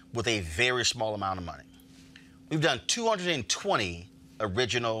with a very small amount of money. We've done 220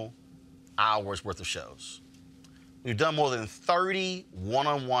 original hours worth of shows. We've done more than 30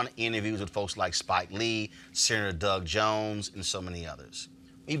 one-on-one interviews with folks like Spike Lee, Senator Doug Jones, and so many others.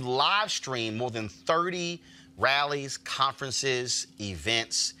 We've live streamed more than 30 rallies, conferences,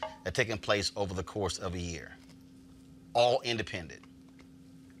 events that have taken place over the course of a year. All independent,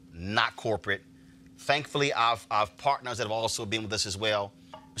 not corporate. Thankfully, our partners that have also been with us as well.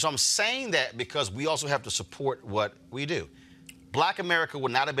 So I'm saying that because we also have to support what we do. Black America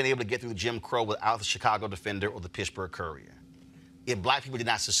would not have been able to get through Jim Crow without the Chicago Defender or the Pittsburgh Courier. If black people did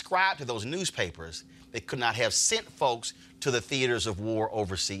not subscribe to those newspapers, they could not have sent folks to the theaters of war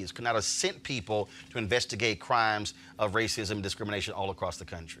overseas, could not have sent people to investigate crimes of racism and discrimination all across the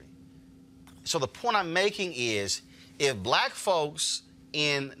country. So the point I'm making is, if black folks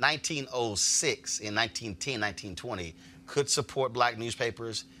in 1906, in 1910, 1920, could support black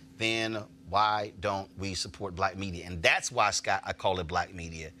newspapers, then why don't we support black media? And that's why, Scott, I call it black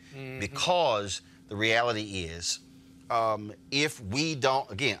media, because the reality is, if we don't,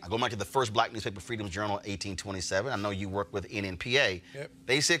 again, I go back to the first black newspaper, Freedom's Journal, 1827. I know you work with NNPA. Yep.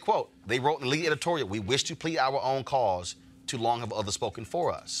 They said, quote, they wrote in the lead editorial, we wish to plead our own cause. Too long have others spoken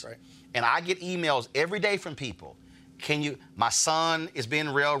for us. Right. And I get emails every day from people. My son is being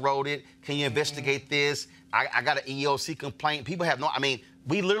railroaded. Can you investigate this? I got an EEOC complaint. People have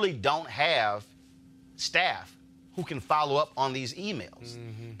we literally don't have staff who can follow up on these emails.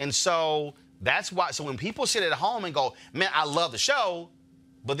 And so that's why, so when people sit at home and go, man, I love the show,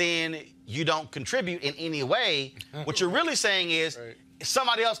 but then you don't contribute in any way, what you're really saying is,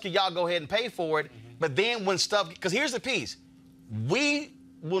 somebody else can y'all go ahead and pay for it. But then when stuff, because here's the piece, we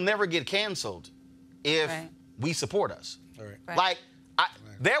will never get canceled if we support us. Like,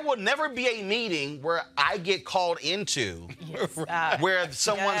 there will never be a meeting where I get called into where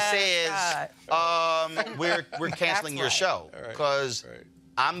someone says, we're canceling your show, because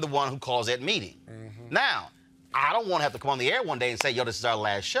I'm the one who calls that meeting. Now, I don't want to have to come on the air one day and say, yo, this is our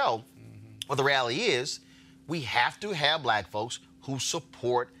last show. But the reality is, we have to have black folks who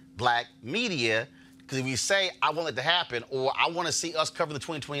support black media. Because if we say, I want it to happen, or I want to see us cover the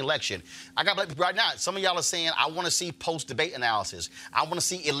 2020 election. I got black people right now. Some of y'all are saying, I want to see post-debate analysis. I want to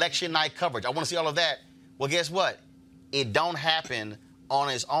see election night coverage. I want to see all of that. Well, guess what? It don't happen on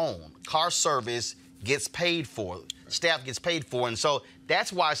its own. Car service gets paid for. Staff gets paid for. And so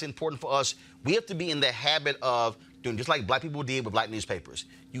that's why it's important for us. We have to be in the habit of doing just like black people did with black newspapers.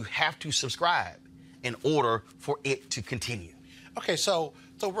 You have to subscribe in order for it to continue. Okay, so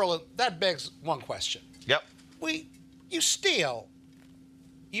Roland, that begs one question. Yep.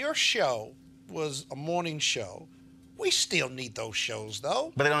 Your show was a morning show. We still need those shows,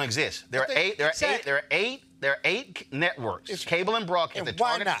 though. But they don't exist. There are eight networks, cable and broadcast,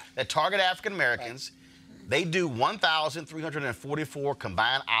 that target African Americans. They do 1,344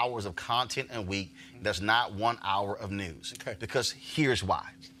 combined hours of content a week. There's not 1 hour of news. Because here's why.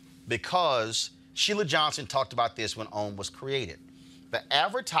 Because Sheila Johnson talked about this when OWN was created. The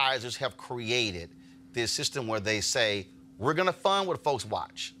advertisers have created this system where they say, we're going to fund what folks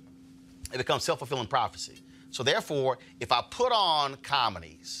watch. It becomes self-fulfilling prophecy. So therefore, if I put on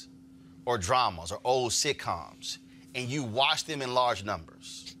comedies or dramas or old sitcoms and you watch them in large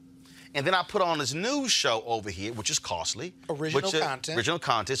numbers, and then I put on this news show over here, which is costly. Original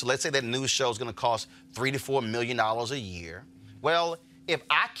content. So let's say that news show is going to cost $3 to $4 million a year. Well, if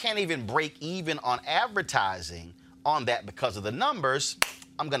I can't even break even on advertising on that because of the numbers,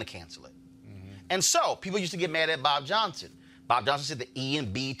 I'm going to cancel it. And so people used to get mad at Bob Johnson. Bob Johnson said the E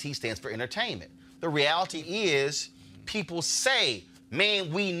in BET stands for entertainment. The reality is people say,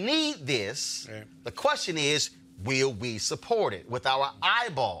 man, we need this. The question is, will we support it with our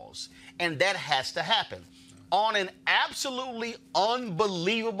eyeballs? And that has to happen. On an absolutely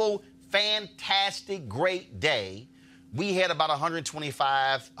unbelievable, fantastic, great day, we had about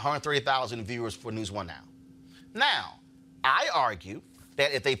 130,000 viewers for News One Now. Now, I argue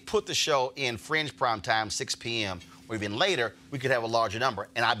that if they put the show in fringe prime time, 6 p.m., or even later, we could have a larger number,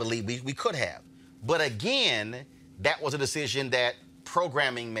 and I believe we could have. But again, that was a decision that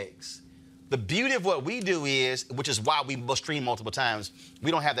programming makes. The beauty of what we do is, which is why we must stream multiple times,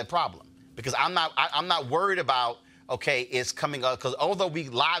 we don't have that problem. Because I'm not worried about, okay, it's coming up, because although we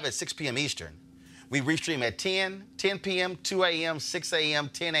live at 6 p.m. Eastern, we restream at 10 p.m., 2 a.m., 6 a.m.,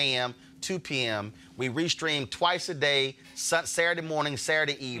 10 a.m., 2 p.m. We restream twice a day, Saturday morning,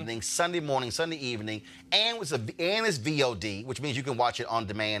 Saturday evening, Sunday morning, Sunday evening, and it's VOD, which means you can watch it on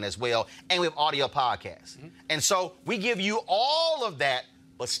demand as well, and we have audio podcasts. And so we give you all of that,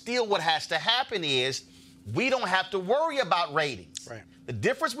 but still what has to happen is we don't have to worry about ratings. The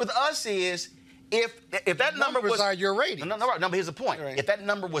difference with us is if that number was... are your ratings. No, here's the point. If that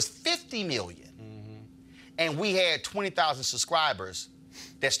number was 50 million and we had 20,000 subscribers,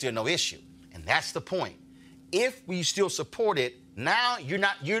 that's still no issue. And that's the point. If we still support it, now you're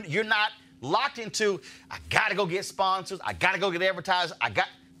not locked into, I gotta go get sponsors, I gotta go get advertisers,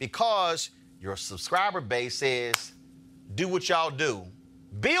 because your subscriber base says, do what y'all do.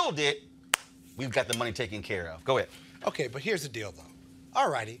 Build it, we've got the money taken care of. Go ahead. Okay, but here's the deal though. All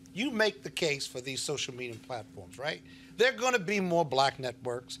righty, you make the case for these social media platforms, right? There are going to be more black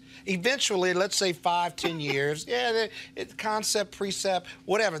networks. Eventually, let's say 5-10 years, concept, precept,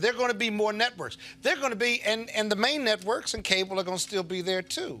 whatever. There are going to be more networks. They're going to be, and the main networks and cable are going to still be there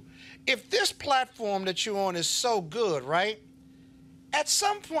too. If this platform that you're on is so good, right? At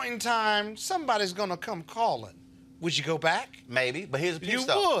some point in time, somebody's going to come calling. Would you go back? Maybe, but here's the piece, You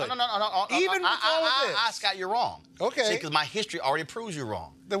though. would. No. Even with all of this. Scott, you're wrong. Okay. See, because my history already proves you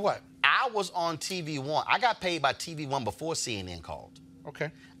wrong. The what? I was on TV One. I got paid by TV One before CNN called.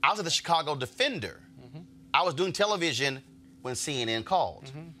 Okay. I was at the Chicago Defender I was doing television when CNN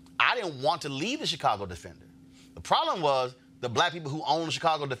called. I didn't want to leave the Chicago Defender. The problem was the black people who own the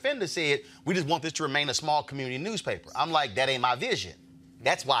Chicago Defender said, we just want this to remain a small community newspaper. I'm like, that ain't my vision.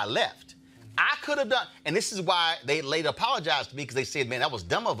 That's why I left. I could have done, and this is why they later apologized to me, because they said, man, that was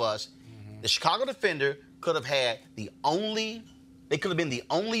dumb of us. The Chicago Defender could have had they could have been the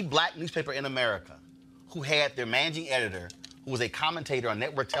only black newspaper in America who had their managing editor, who was a commentator on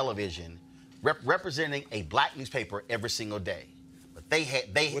network television, representing a black newspaper every single day. But they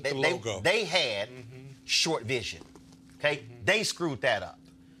had short vision. Okay, they screwed that up.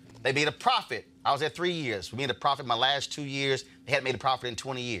 They made a profit. I was there 3 years. We made a profit my last 2 years. They hadn't made a profit in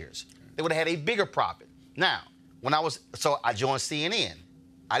 20 years. They would have had a bigger profit. Now, I joined CNN.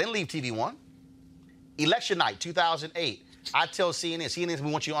 I didn't leave TV One. Election night, 2008. I tell CNN,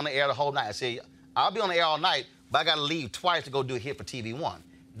 we want you on the air the whole night. I say, I'll be on the air all night, but I got to leave twice to go do a hit for TV One.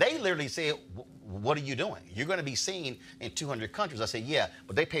 They literally said, what are you doing? You're going to be seen in 200 countries. I said, yeah,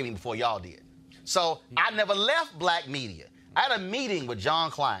 but they paid me before y'all did. So I never left black media. I had a meeting with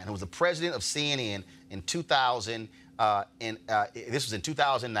John Klein, who was the president of CNN in 2000. This was in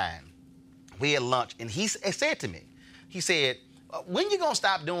 2009. We had lunch, and he said to me, he said, when you going to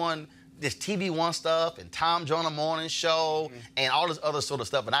stop doing this TV One stuff and Tom Joyner Morning Show and all this other sort of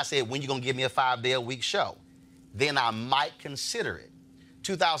stuff? And I said, when you going to give me a 5-day-a-week show? Then I might consider it.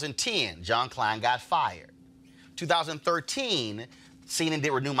 2010, John Klein got fired. 2013, CNN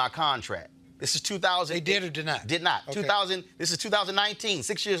didn't renew my contract. This is 2000. They did or did not? Did not. Okay. This is 2019,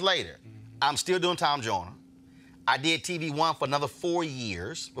 6 years later. I'm still doing Tom Joyner. I did TV One for another 4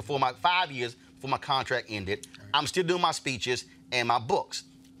 years, 5 years before my contract ended. I'm still doing my speeches and my books.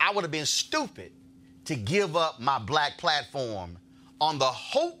 I would have been stupid to give up my black platform on the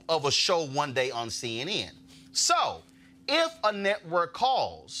hope of a show one day on CNN. So, if a network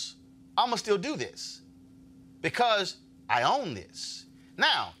calls, I'm going to still do this because I own this.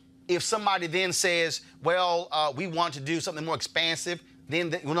 Now, if somebody then says, well, we want to do something more expansive,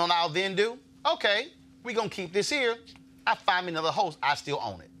 then you know what I'll then do? Okay, we're going to keep this here. I find me another host, I still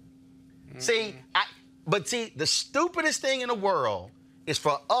own it. See, the stupidest thing in the world is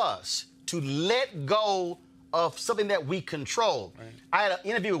for us to let go of something that we control. Right. I had an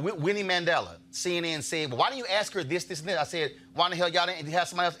interview with Winnie Mandela. CNN said, well, why didn't you ask her this, and that? I said, why in the hell y'all didn't have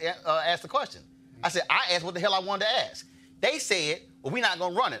somebody else ask the question? I said, I asked what the hell I wanted to ask. They said, well, we're not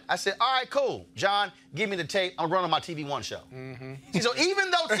going to run it. I said, all right, cool. John, give me the tape. I'm running my TV One show. See, so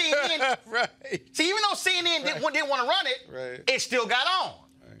even though CNN, didn't want to run it, it still got on.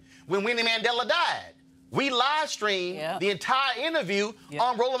 When Winnie Mandela died, we live streamed the entire interview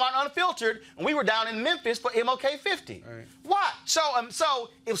on Roland Martin Unfiltered, and we were down in Memphis for MLK 50. Why? So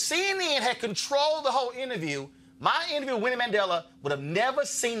if CNN had controlled the whole interview, my interview with Winnie Mandela would have never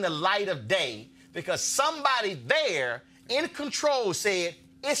seen the light of day because somebody there in control said,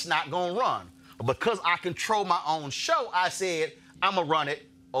 it's not going to run. But because I control my own show, I said, I'm going to run it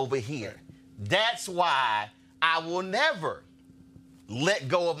over here. That's why I will never let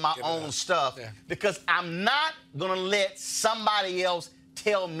go of my own stuff because I'm not going to let somebody else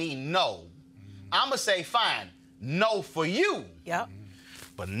tell me no. I'm going to say, fine, no for you,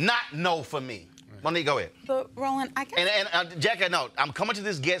 but not no for me. Monique, go ahead. But, Roland, I guess... And Jackie, no, I'm coming to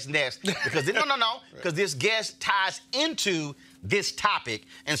this guest next because, because this guest ties into this topic.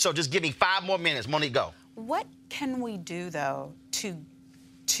 And so just give me 5 more minutes. Monique, go. What can we do, though, to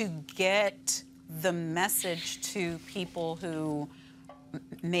get the message to people who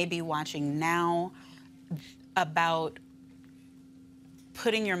may be watching now about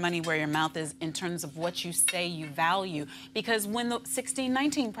putting your money where your mouth is in terms of what you say you value? Because when the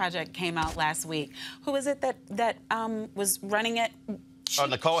 1619 Project came out last week, who is it that was running it?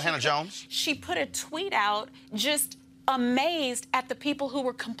 Nicole Hannah-Jones. She put a tweet out just amazed at the people who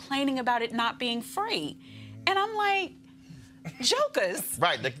were complaining about it not being free. And I'm like, jokers.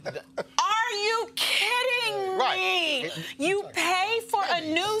 Right. Are you kidding me? You pay for a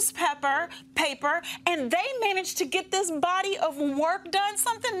newspaper, and they managed to get this body of work done,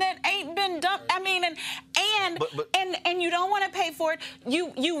 something that ain't been done. I mean, and you don't want to pay for it.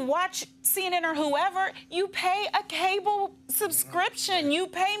 You watch CNN or whoever, you pay a cable subscription. You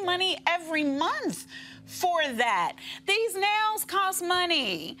pay money every month for that. These nails cost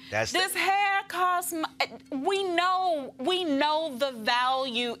money. This hair costs we know the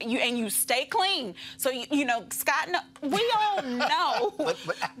value, and you stay clean. So, Scott, we all know.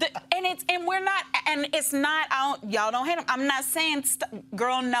 It's not, y'all don't hate them. I'm not saying,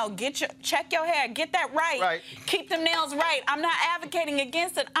 girl, no, check your hair, get that right. Keep them nails right. I'm not advocating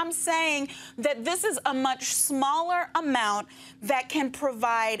against it. I'm saying that this is a much smaller amount that can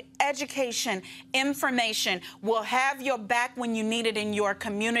provide education, information, information. We'll have your back when you need it in your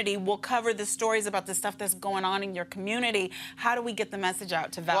community. We'll cover the stories about the stuff that's going on in your community. How do we get the message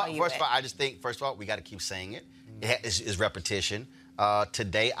out to value Well, first of all, I just think, we got to keep saying it. It's repetition.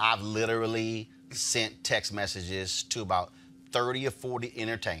 Today, I've literally sent text messages to about 30 or 40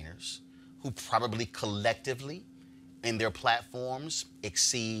 entertainers who probably collectively in their platforms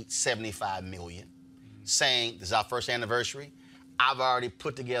exceed 75 million, saying, this is our first anniversary. I've already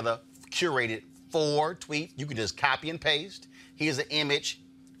put together, curated 4 tweets. You can just copy and paste. Here's an image,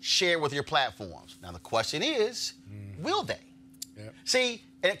 share with your platforms. Now, the question is, will they? Yep. See,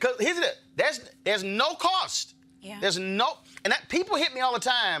 and here's it. There's no cost. Yeah. There's no, and that, people hit me all the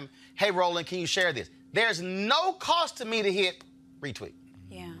time, hey, Roland, can you share this? There's no cost to me to hit retweet.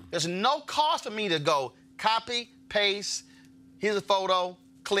 Yeah. There's no cost for me to go copy, paste, here's a photo,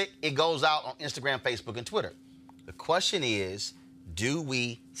 click, it goes out on Instagram, Facebook, and Twitter. The question is, do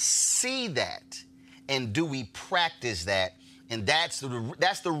we see that? And do we practice that? And that's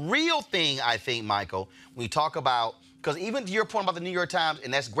the real thing, I think, Michael, when you talk about, because even to your point about the New York Times,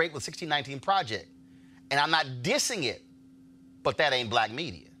 and that's great with 1619 Project, and I'm not dissing it, but that ain't black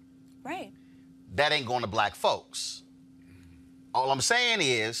media. Right. That ain't going to black folks. All I'm saying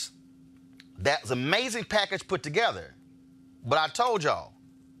is, that's an amazing package put together. But I told y'all,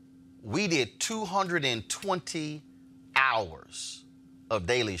 we did 220 hours of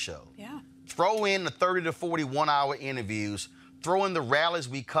Daily Show. Yeah. Throw in the 30 to 40 one-hour interviews, throw in the rallies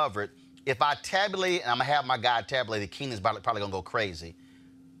we covered. If I tabulate, and I'm going to have my guy tabulate it, Keenan's probably going to go crazy.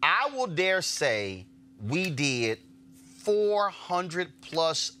 I will dare say we did 400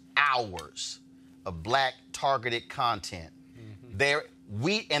 plus hours of black targeted content.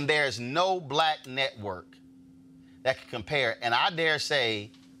 There's no black network that can compare. And I dare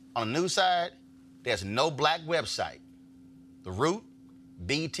say, on the news side, there's no black website. The Root,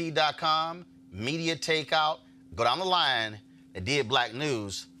 BT.com, Media Takeout, go down the line, that did black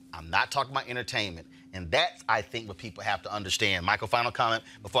news. I'm not talking about entertainment. And that's, I think, what people have to understand. Michael, final comment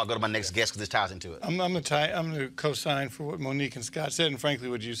before I go to my next guest, because this ties into it. I'm going to co-sign for what Monique and Scott said, and frankly,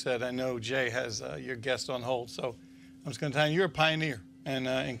 what you said. I know Jay has your guest on hold, so I'm just going to tell you, you're a pioneer,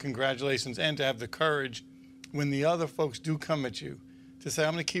 and congratulations, and to have the courage when the other folks do come at you to say,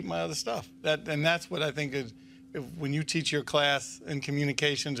 I'm going to keep my other stuff. And that's what I think is, when you teach your class in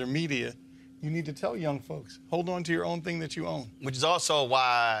communications or media, you need to tell young folks, hold on to your own thing that you own. Which is also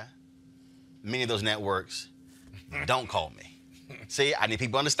why many of those networks don't call me. See, I need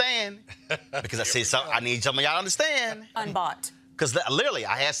people to understand, because I need some of y'all to understand. Unbought. Because literally,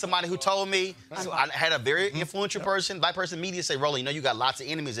 I had somebody who told me, I had a very influential person, black person in media say, Roland, you got lots of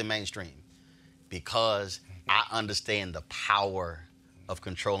enemies in mainstream. Because I understand the power of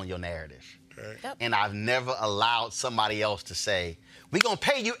controlling your narrative. Right. Yep. And I've never allowed somebody else to say, we're going to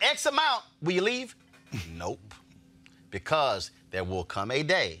pay you X amount. Will you leave? Nope. Because there will come a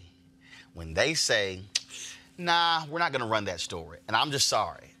day when they say, nah, we're not going to run that story. And I'm just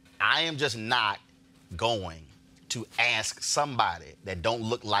sorry. I am just not going to ask somebody that don't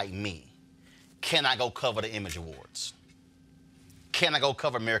look like me, can I go cover the Image Awards? Can I go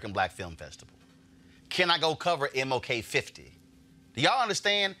cover American Black Film Festival? Can I go cover MLK 50? Do y'all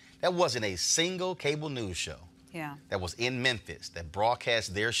understand? That wasn't a single cable news show that was in Memphis that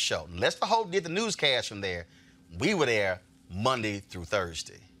broadcast their show. Unless the Hope did the newscast from there, we were there Monday through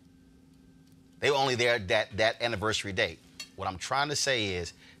Thursday. They were only there that anniversary date. What I'm trying to say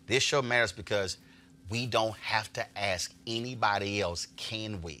is this show matters because we don't have to ask anybody else,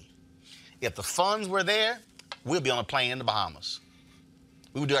 can we? If the funds were there, we'll be on a plane in the Bahamas.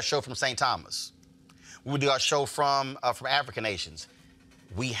 We would do our show from St. Thomas. We would do our show from African nations.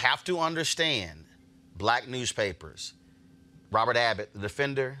 We have to understand black newspapers, Robert Abbott, The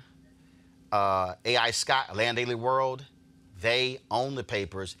Defender, A.I. Scott, Atlanta Daily World, they own the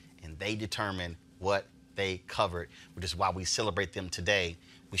papers and they determine what they covered, which is why we celebrate them today.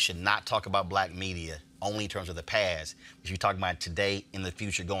 We should not talk about black media only in terms of the past. We should be talking about today and the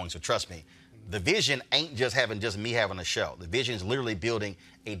future going. So trust me, the vision ain't just me having a show. The vision is literally building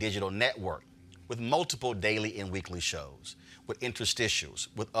a digital network with multiple daily and weekly shows, with interstitials,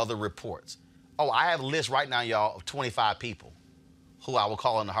 with other reports. Oh, I have a list right now, y'all, of 25 people who I will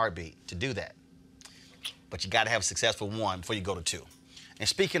call in a heartbeat to do that. But you got to have a successful one before you go to 2. And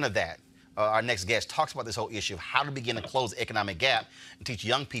speaking of that, our next guest talks about this whole issue of how to begin to close the economic gap and teach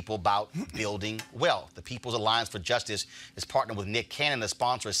young people about building wealth. The People's Alliance for Justice is partnered with Nick Cannon to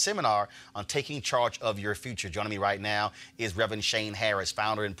sponsor a seminar on taking charge of your future. Joining me right now is Reverend Shane Harris,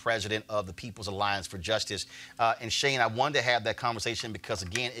 founder and president of the People's Alliance for Justice. And Shane, I wanted to have that conversation because,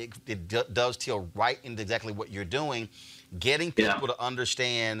 again, it does tell right into exactly what you're doing, getting people to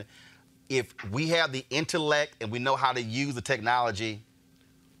understand if we have the intellect and we know how to use the technology,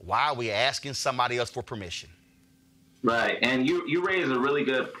 why are we asking somebody else for permission? Right, and you raise a really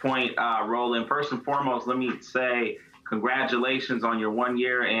good point, Roland. First and foremost, let me say congratulations on your 1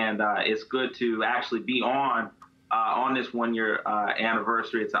 year, and it's good to actually be on this 1 year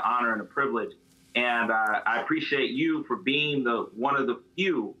anniversary. It's an honor and a privilege, and I appreciate you for being one of the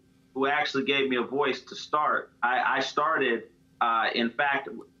few who actually gave me a voice to start. I started, in fact,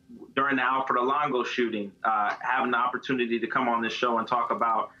 during the Alfred Alongo shooting, having the opportunity to come on this show and talk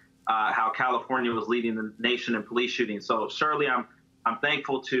about how California was leading the nation in police shootings. So Shirley, I'm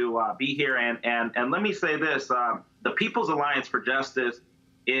thankful to be here. And let me say this, the People's Alliance for Justice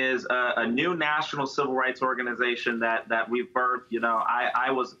is a new national civil rights organization that we've birthed. You know,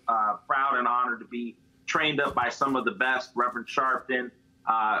 I was proud and honored to be trained up by some of the best, Reverend Sharpton,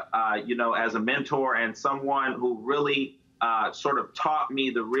 you know, as a mentor and someone who really sort of taught me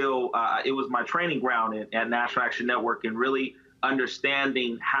the real, it was my training ground at National Action Network and really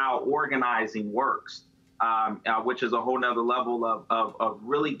understanding how organizing works, which is a whole nother level of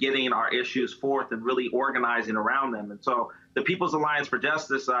really getting our issues forth and really organizing around them. And so the People's Alliance for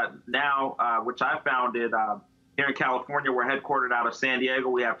Justice now, which I founded here in California, we're headquartered out of San Diego.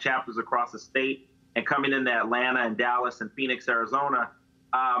 We have chapters across the state and coming into Atlanta and Dallas and Phoenix, Arizona.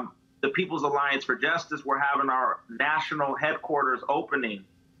 The People's Alliance for Justice, we're having our national headquarters opening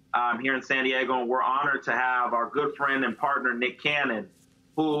here in San Diego, and we're honored to have our good friend and partner, Nick Cannon,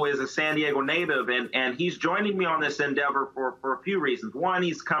 who is a San Diego native, and he's joining me on this endeavor for a few reasons. One,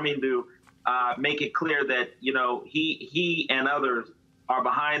 he's coming to make it clear that, you know, he and others are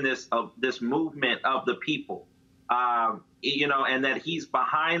behind this movement of the people, you know, and that he's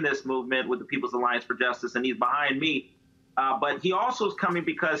behind this movement with the People's Alliance for Justice, and he's behind me. But he also is coming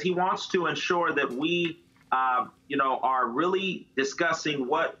because he wants to ensure that we, you know, are really discussing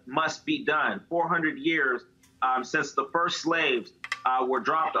what must be done. 400 years since the first slaves were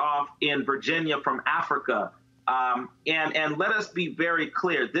dropped off in Virginia from Africa. And let us be very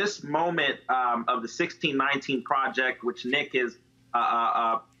clear, this moment of the 1619 Project, which Nick is,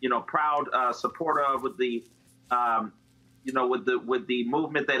 you know, proud supporter of with the, you know, with the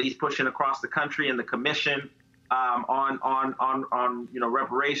movement that he's pushing across the country and the commission, on you know,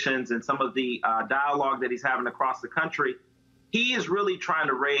 reparations and some of the dialogue that he's having across the country, he is really trying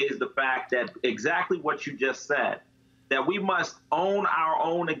to raise the fact that exactly what you just said, that we must own our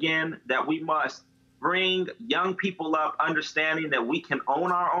own again, that we must bring young people up understanding that we can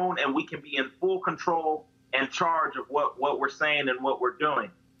own our own and we can be in full control and charge of what we're saying and what we're doing.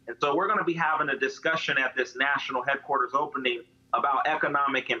 And so we're going to be having a discussion at this national headquarters opening about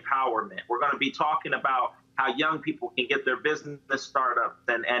economic empowerment. We're going to be talking about how young people can get their business startups,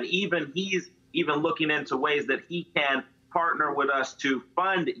 and even he's even looking into ways that he can partner with us to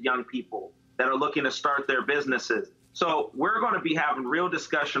fund young people that are looking to start their businesses. So we're going to be having real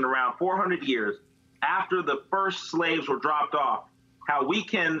discussion around 400 years after the first slaves were dropped off, how we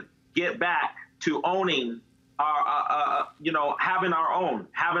can get back to owning our, you know, having our own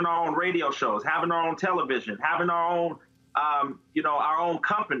radio shows, having our own television, having our own, you know, our own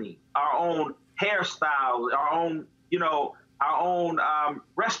company, our own hairstyles, our own, you know, our own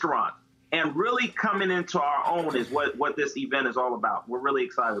restaurant, and really coming into our own is what this event is all about. We're really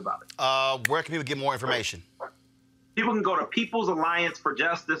excited about it. Where can people get more information? People can go to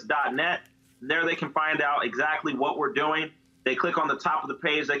peoplesallianceforjustice.net. There they can find out exactly what we're doing. They click on the top of the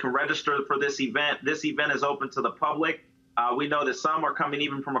page. They can register for this event. This event is open to the public. We know that some are coming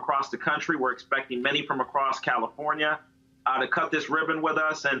even from across the country. We're expecting many from across California to cut this ribbon with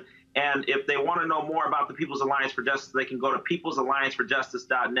us. And if they want to know more about the People's Alliance for Justice, they can go to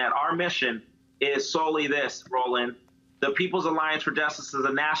peoplesallianceforjustice.net. Our mission is solely this, Roland. The People's Alliance for Justice is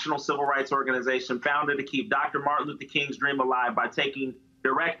a national civil rights organization founded to keep Dr. Martin Luther King's dream alive by taking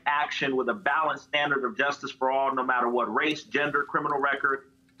direct action with a balanced standard of justice for all, no matter what race, gender, criminal record,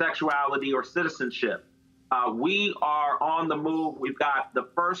 sexuality, or citizenship. We are on the move. We've got the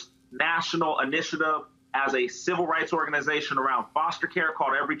first national initiative as a civil rights organization around foster care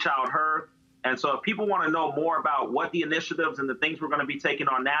called Every Child Heard. And so if people want to know more about what the initiatives and the things we're going to be taking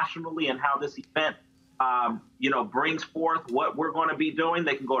on nationally and how this event, you know, brings forth what we're going to be doing,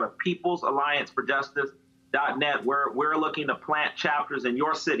 they can go to peoplesallianceforjustice.net. We're looking to plant chapters in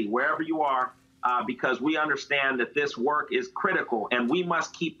your city, wherever you are, because we understand that this work is critical and we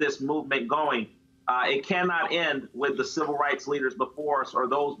must keep this movement going. It cannot end with the civil rights leaders before us or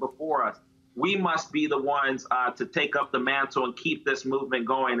those before us. We must be the ones to take up the mantle and keep this movement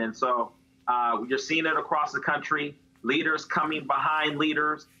going. And so you're seeing it across the country, leaders coming behind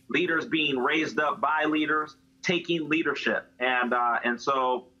leaders, leaders being raised up by leaders, taking leadership. And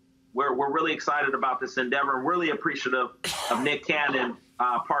so we're really excited about this endeavor and really appreciative of Nick Cannon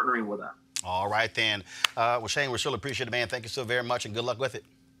partnering with us. All right, then. Well, Shane, we sure appreciate it, man. Thank you so very much, and good luck with it.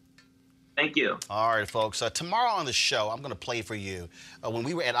 Thank you. All right, folks. Tomorrow on the show, I'm going to play for you when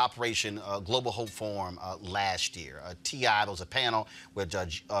we were at Operation Global Hope Forum last year. T.I., there was a panel with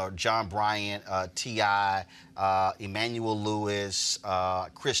John Bryant, T.I., Emmanuel Lewis,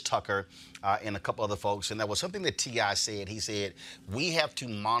 Chris Tucker, and a couple other folks. And there was something that T.I. said. He said, we have to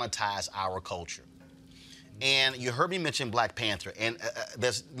monetize our culture. And you heard me mention Black Panther. And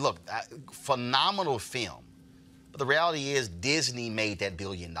phenomenal film. But the reality is Disney made that $1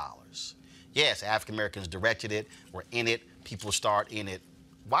 billion. Yes, African Americans directed it, were in it, people starred in it.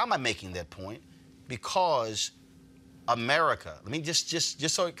 Why am I making that point? Because America, let me just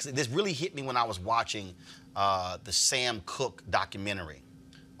so, cause this really hit me when I was watching the Sam Cooke documentary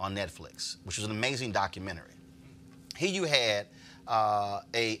on Netflix, which was an amazing documentary. Here you had a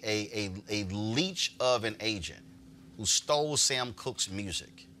leech of an agent who stole Sam Cooke's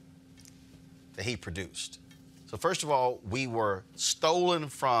music that he produced. So first of all, we were stolen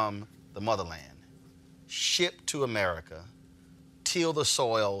from the motherland, shipped to America, till the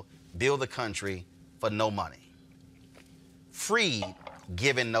soil, build the country for no money. Freed,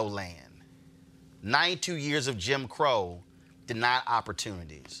 given no land. 92 years of Jim Crow, denied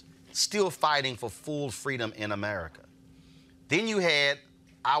opportunities. Still fighting for full freedom in America. Then you had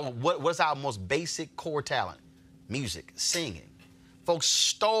what's our most basic core talent? Music, singing. Folks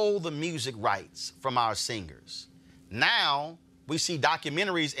stole the music rights from our singers. Now, we see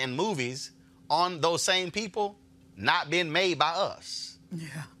documentaries and movies on those same people not being made by us.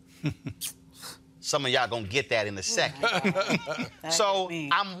 Yeah. Some of y'all gonna get that in a second. So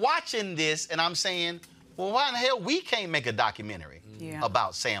I'm watching this and I'm saying, well, why in the hell we can't make a documentary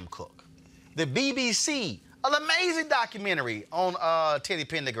about Sam Cooke? The BBC, an amazing documentary on Teddy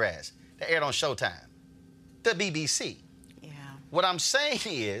Pendergrass that aired on Showtime. The BBC. Yeah. What I'm saying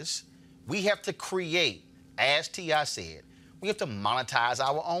is we have to create, as T.I. said, we have to monetize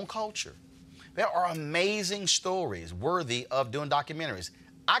our own culture. There are amazing stories worthy of doing documentaries.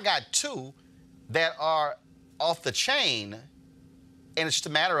 I got two that are off the chain, and it's just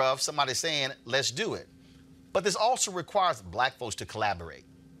a matter of somebody saying, let's do it. But this also requires Black folks to collaborate.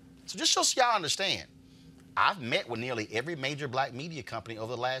 So just so y'all understand, I've met with nearly every major Black media company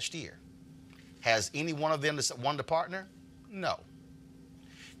over the last year. Has any one of them wanted to partner? No.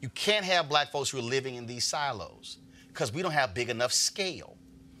 You can't have Black folks who are living in these silos, because we don't have big enough scale.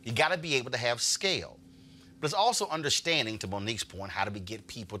 You got to be able to have scale. But it's also understanding, to Monique's point, how do we get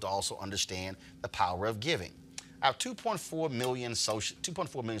people to also understand the power of giving? I have 2.4 million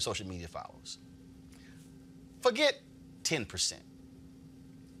social media followers. Forget 10%.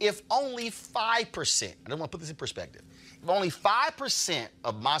 If only 5%, I don't want to put this in perspective, if only 5%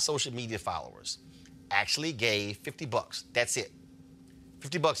 of my social media followers actually gave $50, that's it,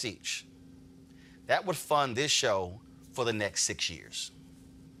 $50 each, that would fund this show for the next 6 years.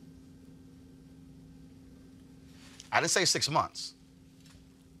 I didn't say 6 months.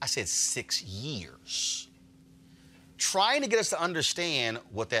 I said 6 years. Trying to get us to understand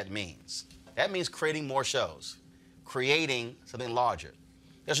what that means. That means creating more shows, creating something larger.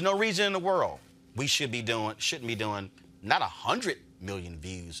 There's no reason in the world we shouldn't be doing not 100 million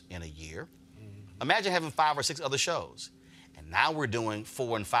views in a year. Imagine having 5 or 6 other shows. And now we're doing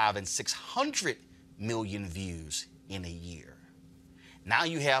 4 and 5 and 600 million views in a year. Now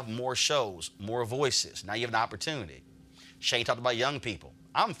you have more shows, more voices. Now you have an opportunity. Shane talked about young people.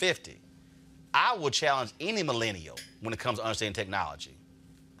 I'm 50. I will challenge any millennial when it comes to understanding technology.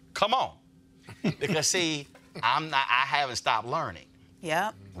 Come on. Because see, I haven't stopped learning.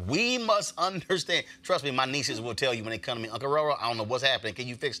 Yep. We must understand. Trust me, my nieces will tell you when they come to me, Uncle Roro, I don't know what's happening. Can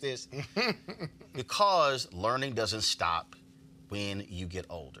you fix this? Because learning doesn't stop when you get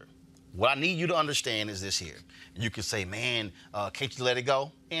older. What I need you to understand is this here. You can say, man, can't you let it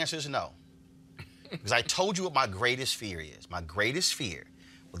go? The answer is no. Because I told you what my greatest fear is. My greatest fear,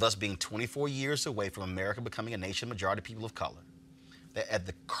 with us being 24 years away from America becoming a nation majority people of color, that at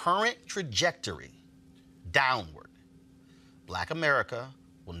the current trajectory downward, Black America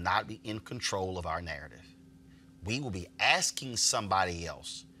will not be in control of our narrative. We will be asking somebody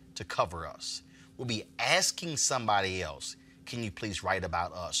else to cover us. We'll be asking somebody else, can you please write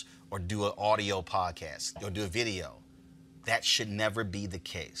about us or do an audio podcast or do a video? That should never be the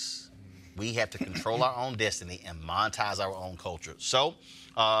case. We have to control our own destiny and monetize our own culture. So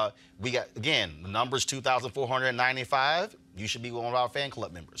we got, again, the number's 2,495. You should be one of our fan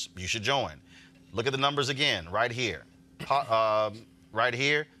club members. You should join. Look at the numbers again, right here. Right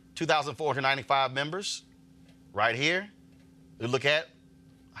here, 2,495 members. Right here. We look at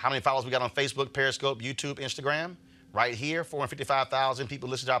How many followers we got on Facebook, Periscope, YouTube, Instagram? Right here, 455,000 people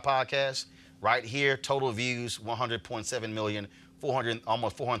listen to our podcast. Right here, total views, 100.7 million,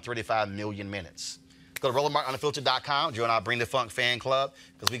 almost 435 million minutes. Go to RolandMartinUnfiltered.com. Join our Bring the Funk fan club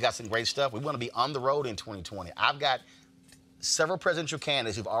because we got some great stuff. We want to be on the road in 2020. I've got several presidential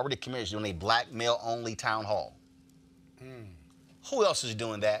candidates who've already committed to doing a black male-only town hall. Who else is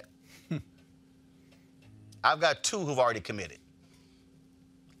doing that? I've got 2 who've already committed.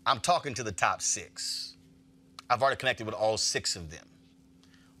 I'm talking to the top 6. I've already connected with all 6 of them.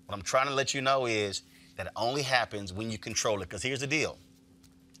 What I'm trying to let you know is that it only happens when you control it. Because here's the deal.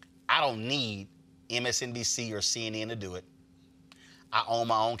 I don't need MSNBC or CNN to do it. I own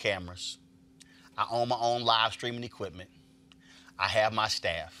my own cameras. I own my own live streaming equipment. I have my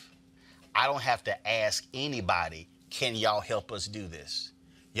staff. I don't have to ask anybody, can y'all help us do this?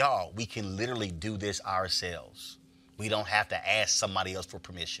 Y'all, we can literally do this ourselves. We don't have to ask somebody else for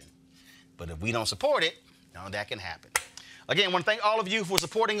permission. But if we don't support it, none of that can happen. Again, I want to thank all of you for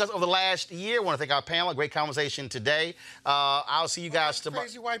supporting us over the last year. I want to thank our panel. Great conversation today. I'll see you guys tomorrow.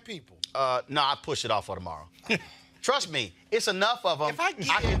 Crazy white people. No, I push it off for tomorrow. Trust me, it's enough of them. If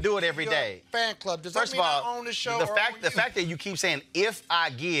I can do it every day. Fan club, does First that mean of all, I own the show? the fact that you keep saying "if I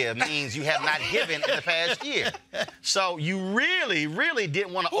give" means you have not given in the past year. So you really, really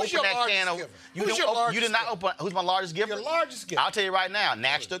didn't want to open that can of. You did not open. Who's my largest giver? Your largest giver. I'll tell you right now.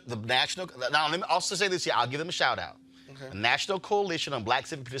 Now, let me also say this here. I'll give them a shout out. Okay. The National Coalition on Black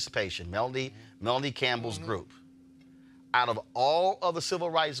Civic Participation, Melody Campbell's group. Out of all of the civil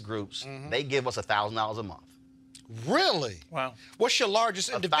rights groups, they give us $1,000 a month. Really? Wow. What's your largest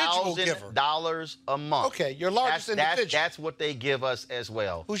individual giver? $1,000 a month. Okay, your largest individual. That's what they give us as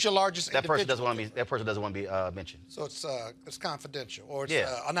well. Who's your largest individual? That person doesn't want to be mentioned. So it's confidential or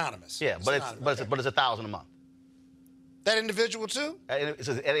it's anonymous. Yeah, but it's $1,000 a month. That individual too? It's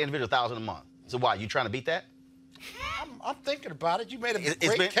an individual $1,000 a month. So why? You trying to beat that? I'm thinking about it. You made a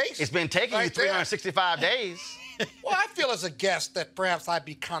great case. It's been taking you 365 days. Well, I feel as a guest that perhaps I'd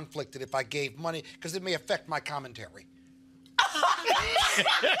be conflicted if I gave money because it may affect my commentary.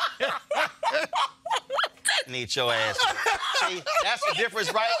 Need your ass. See, that's the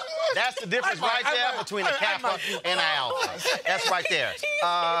difference, right? That's the difference right there between a Kappa and an Alpha. That's right there.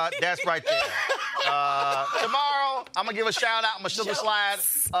 That's right there. Tomorrow, I'm going to give a shout out. I'm going to show the slide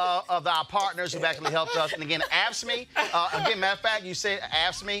of our partners who've actually helped us. And again, AFSCME. Again, matter of fact, you said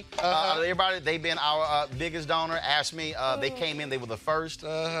AFSCME. Everybody, they've been our biggest donor. AFSCME, they came in. They were the first.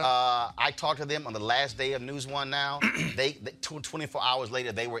 I talked to them on the last day of News One Now. 24 hours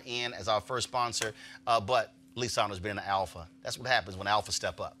later, they were in as our first sponsor. But Lee Saunders being an alpha. That's what happens when alphas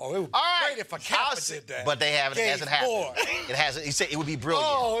step up. Oh, it would be great if a Kappa did that. But they haven't. It hasn't happened. It hasn't. He said it would be brilliant.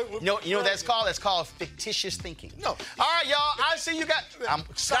 Oh, it would you know what that's called? That's called fictitious thinking. No. All right, y'all. I see you got.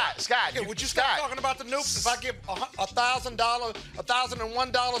 Scott. Okay, would you start talking about the nukes if I give $1,000,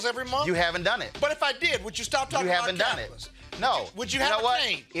 $1,001 every month? You haven't done it. But if I did, would you stop talking about You haven't done it. No. Would you have a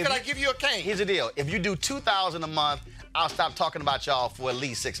cane? Could I give you a cane? Here's the deal. If you do $2,000 a month, I'll stop talking about y'all for at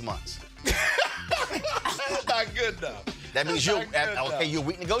least 6 months. Not good enough. That means you're a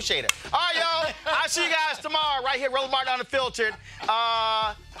weak negotiator. All right, y'all. I'll see you guys tomorrow right here, Roland Martin Unfiltered.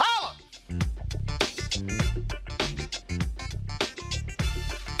 Holla!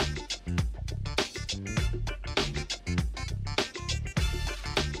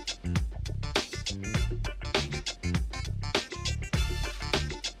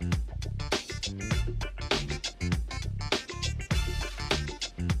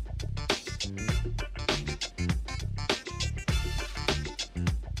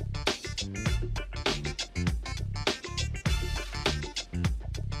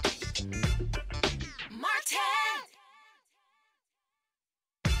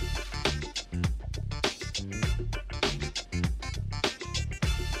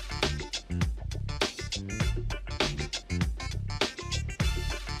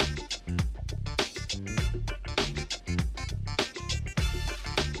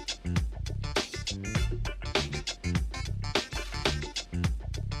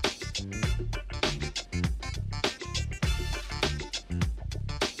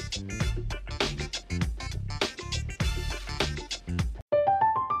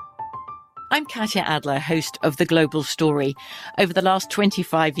 I'm Katya Adler, host of The Global Story. Over the last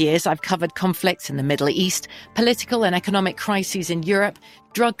 25 years, I've covered conflicts in the Middle East, political and economic crises in Europe,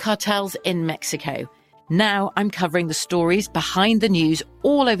 drug cartels in Mexico. Now I'm covering the stories behind the news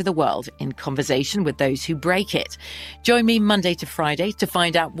all over the world in conversation with those who break it. Join me Monday to Friday to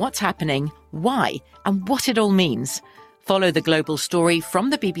find out what's happening, why, and what it all means. Follow The Global Story from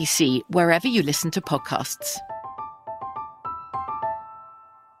the BBC wherever you listen to podcasts.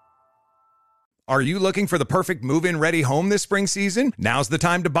 Are you looking for the perfect move-in ready home this spring season? Now's the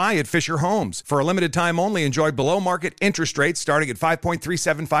time to buy at Fisher Homes. For a limited time only, enjoy below-market interest rates starting at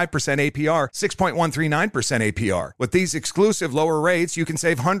 5.375% APR, 6.139% APR. With these exclusive lower rates, you can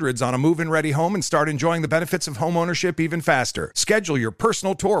save hundreds on a move-in ready home and start enjoying the benefits of homeownership even faster. Schedule your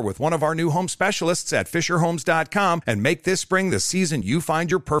personal tour with one of our new home specialists at FisherHomes.com and make this spring the season you find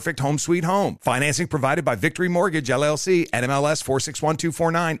your perfect home sweet home. Financing provided by Victory Mortgage, LLC, NMLS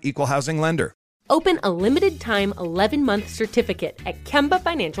 461249, Equal Housing Lender. Open a limited-time 11-month certificate at Kemba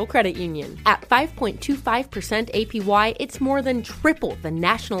Financial Credit Union. At 5.25% APY, it's more than triple the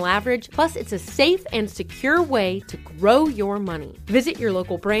national average, plus it's a safe and secure way to grow your money. Visit your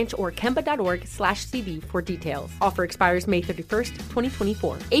local branch or kemba.org/cb for details. Offer expires May 31st,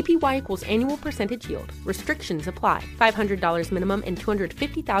 2024. APY equals annual percentage yield. Restrictions apply. $500 minimum and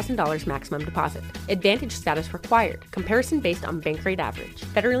 $250,000 maximum deposit. Advantage status required. Comparison based on bank rate average.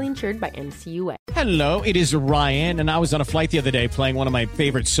 Federally insured by NCUA. Hello, it is Ryan, and I was on a flight the other day playing one of my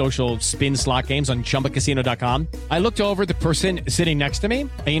favorite social spin slot games on ChumbaCasino.com. I looked over at the person sitting next to me,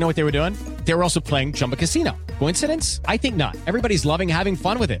 and you know what they were doing? They were also playing Chumba Casino. Coincidence? I think not. Everybody's loving having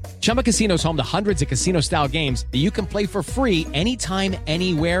fun with it. Chumba Casino is home to hundreds of casino-style games that you can play for free anytime,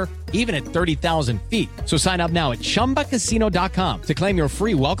 anywhere, even at 30,000 feet. So sign up now at ChumbaCasino.com to claim your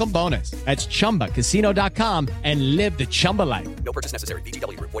free welcome bonus. That's ChumbaCasino.com and live the Chumba life. No purchase necessary.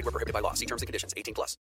 VGW. Void where prohibited by law. See terms and conditions. 18+.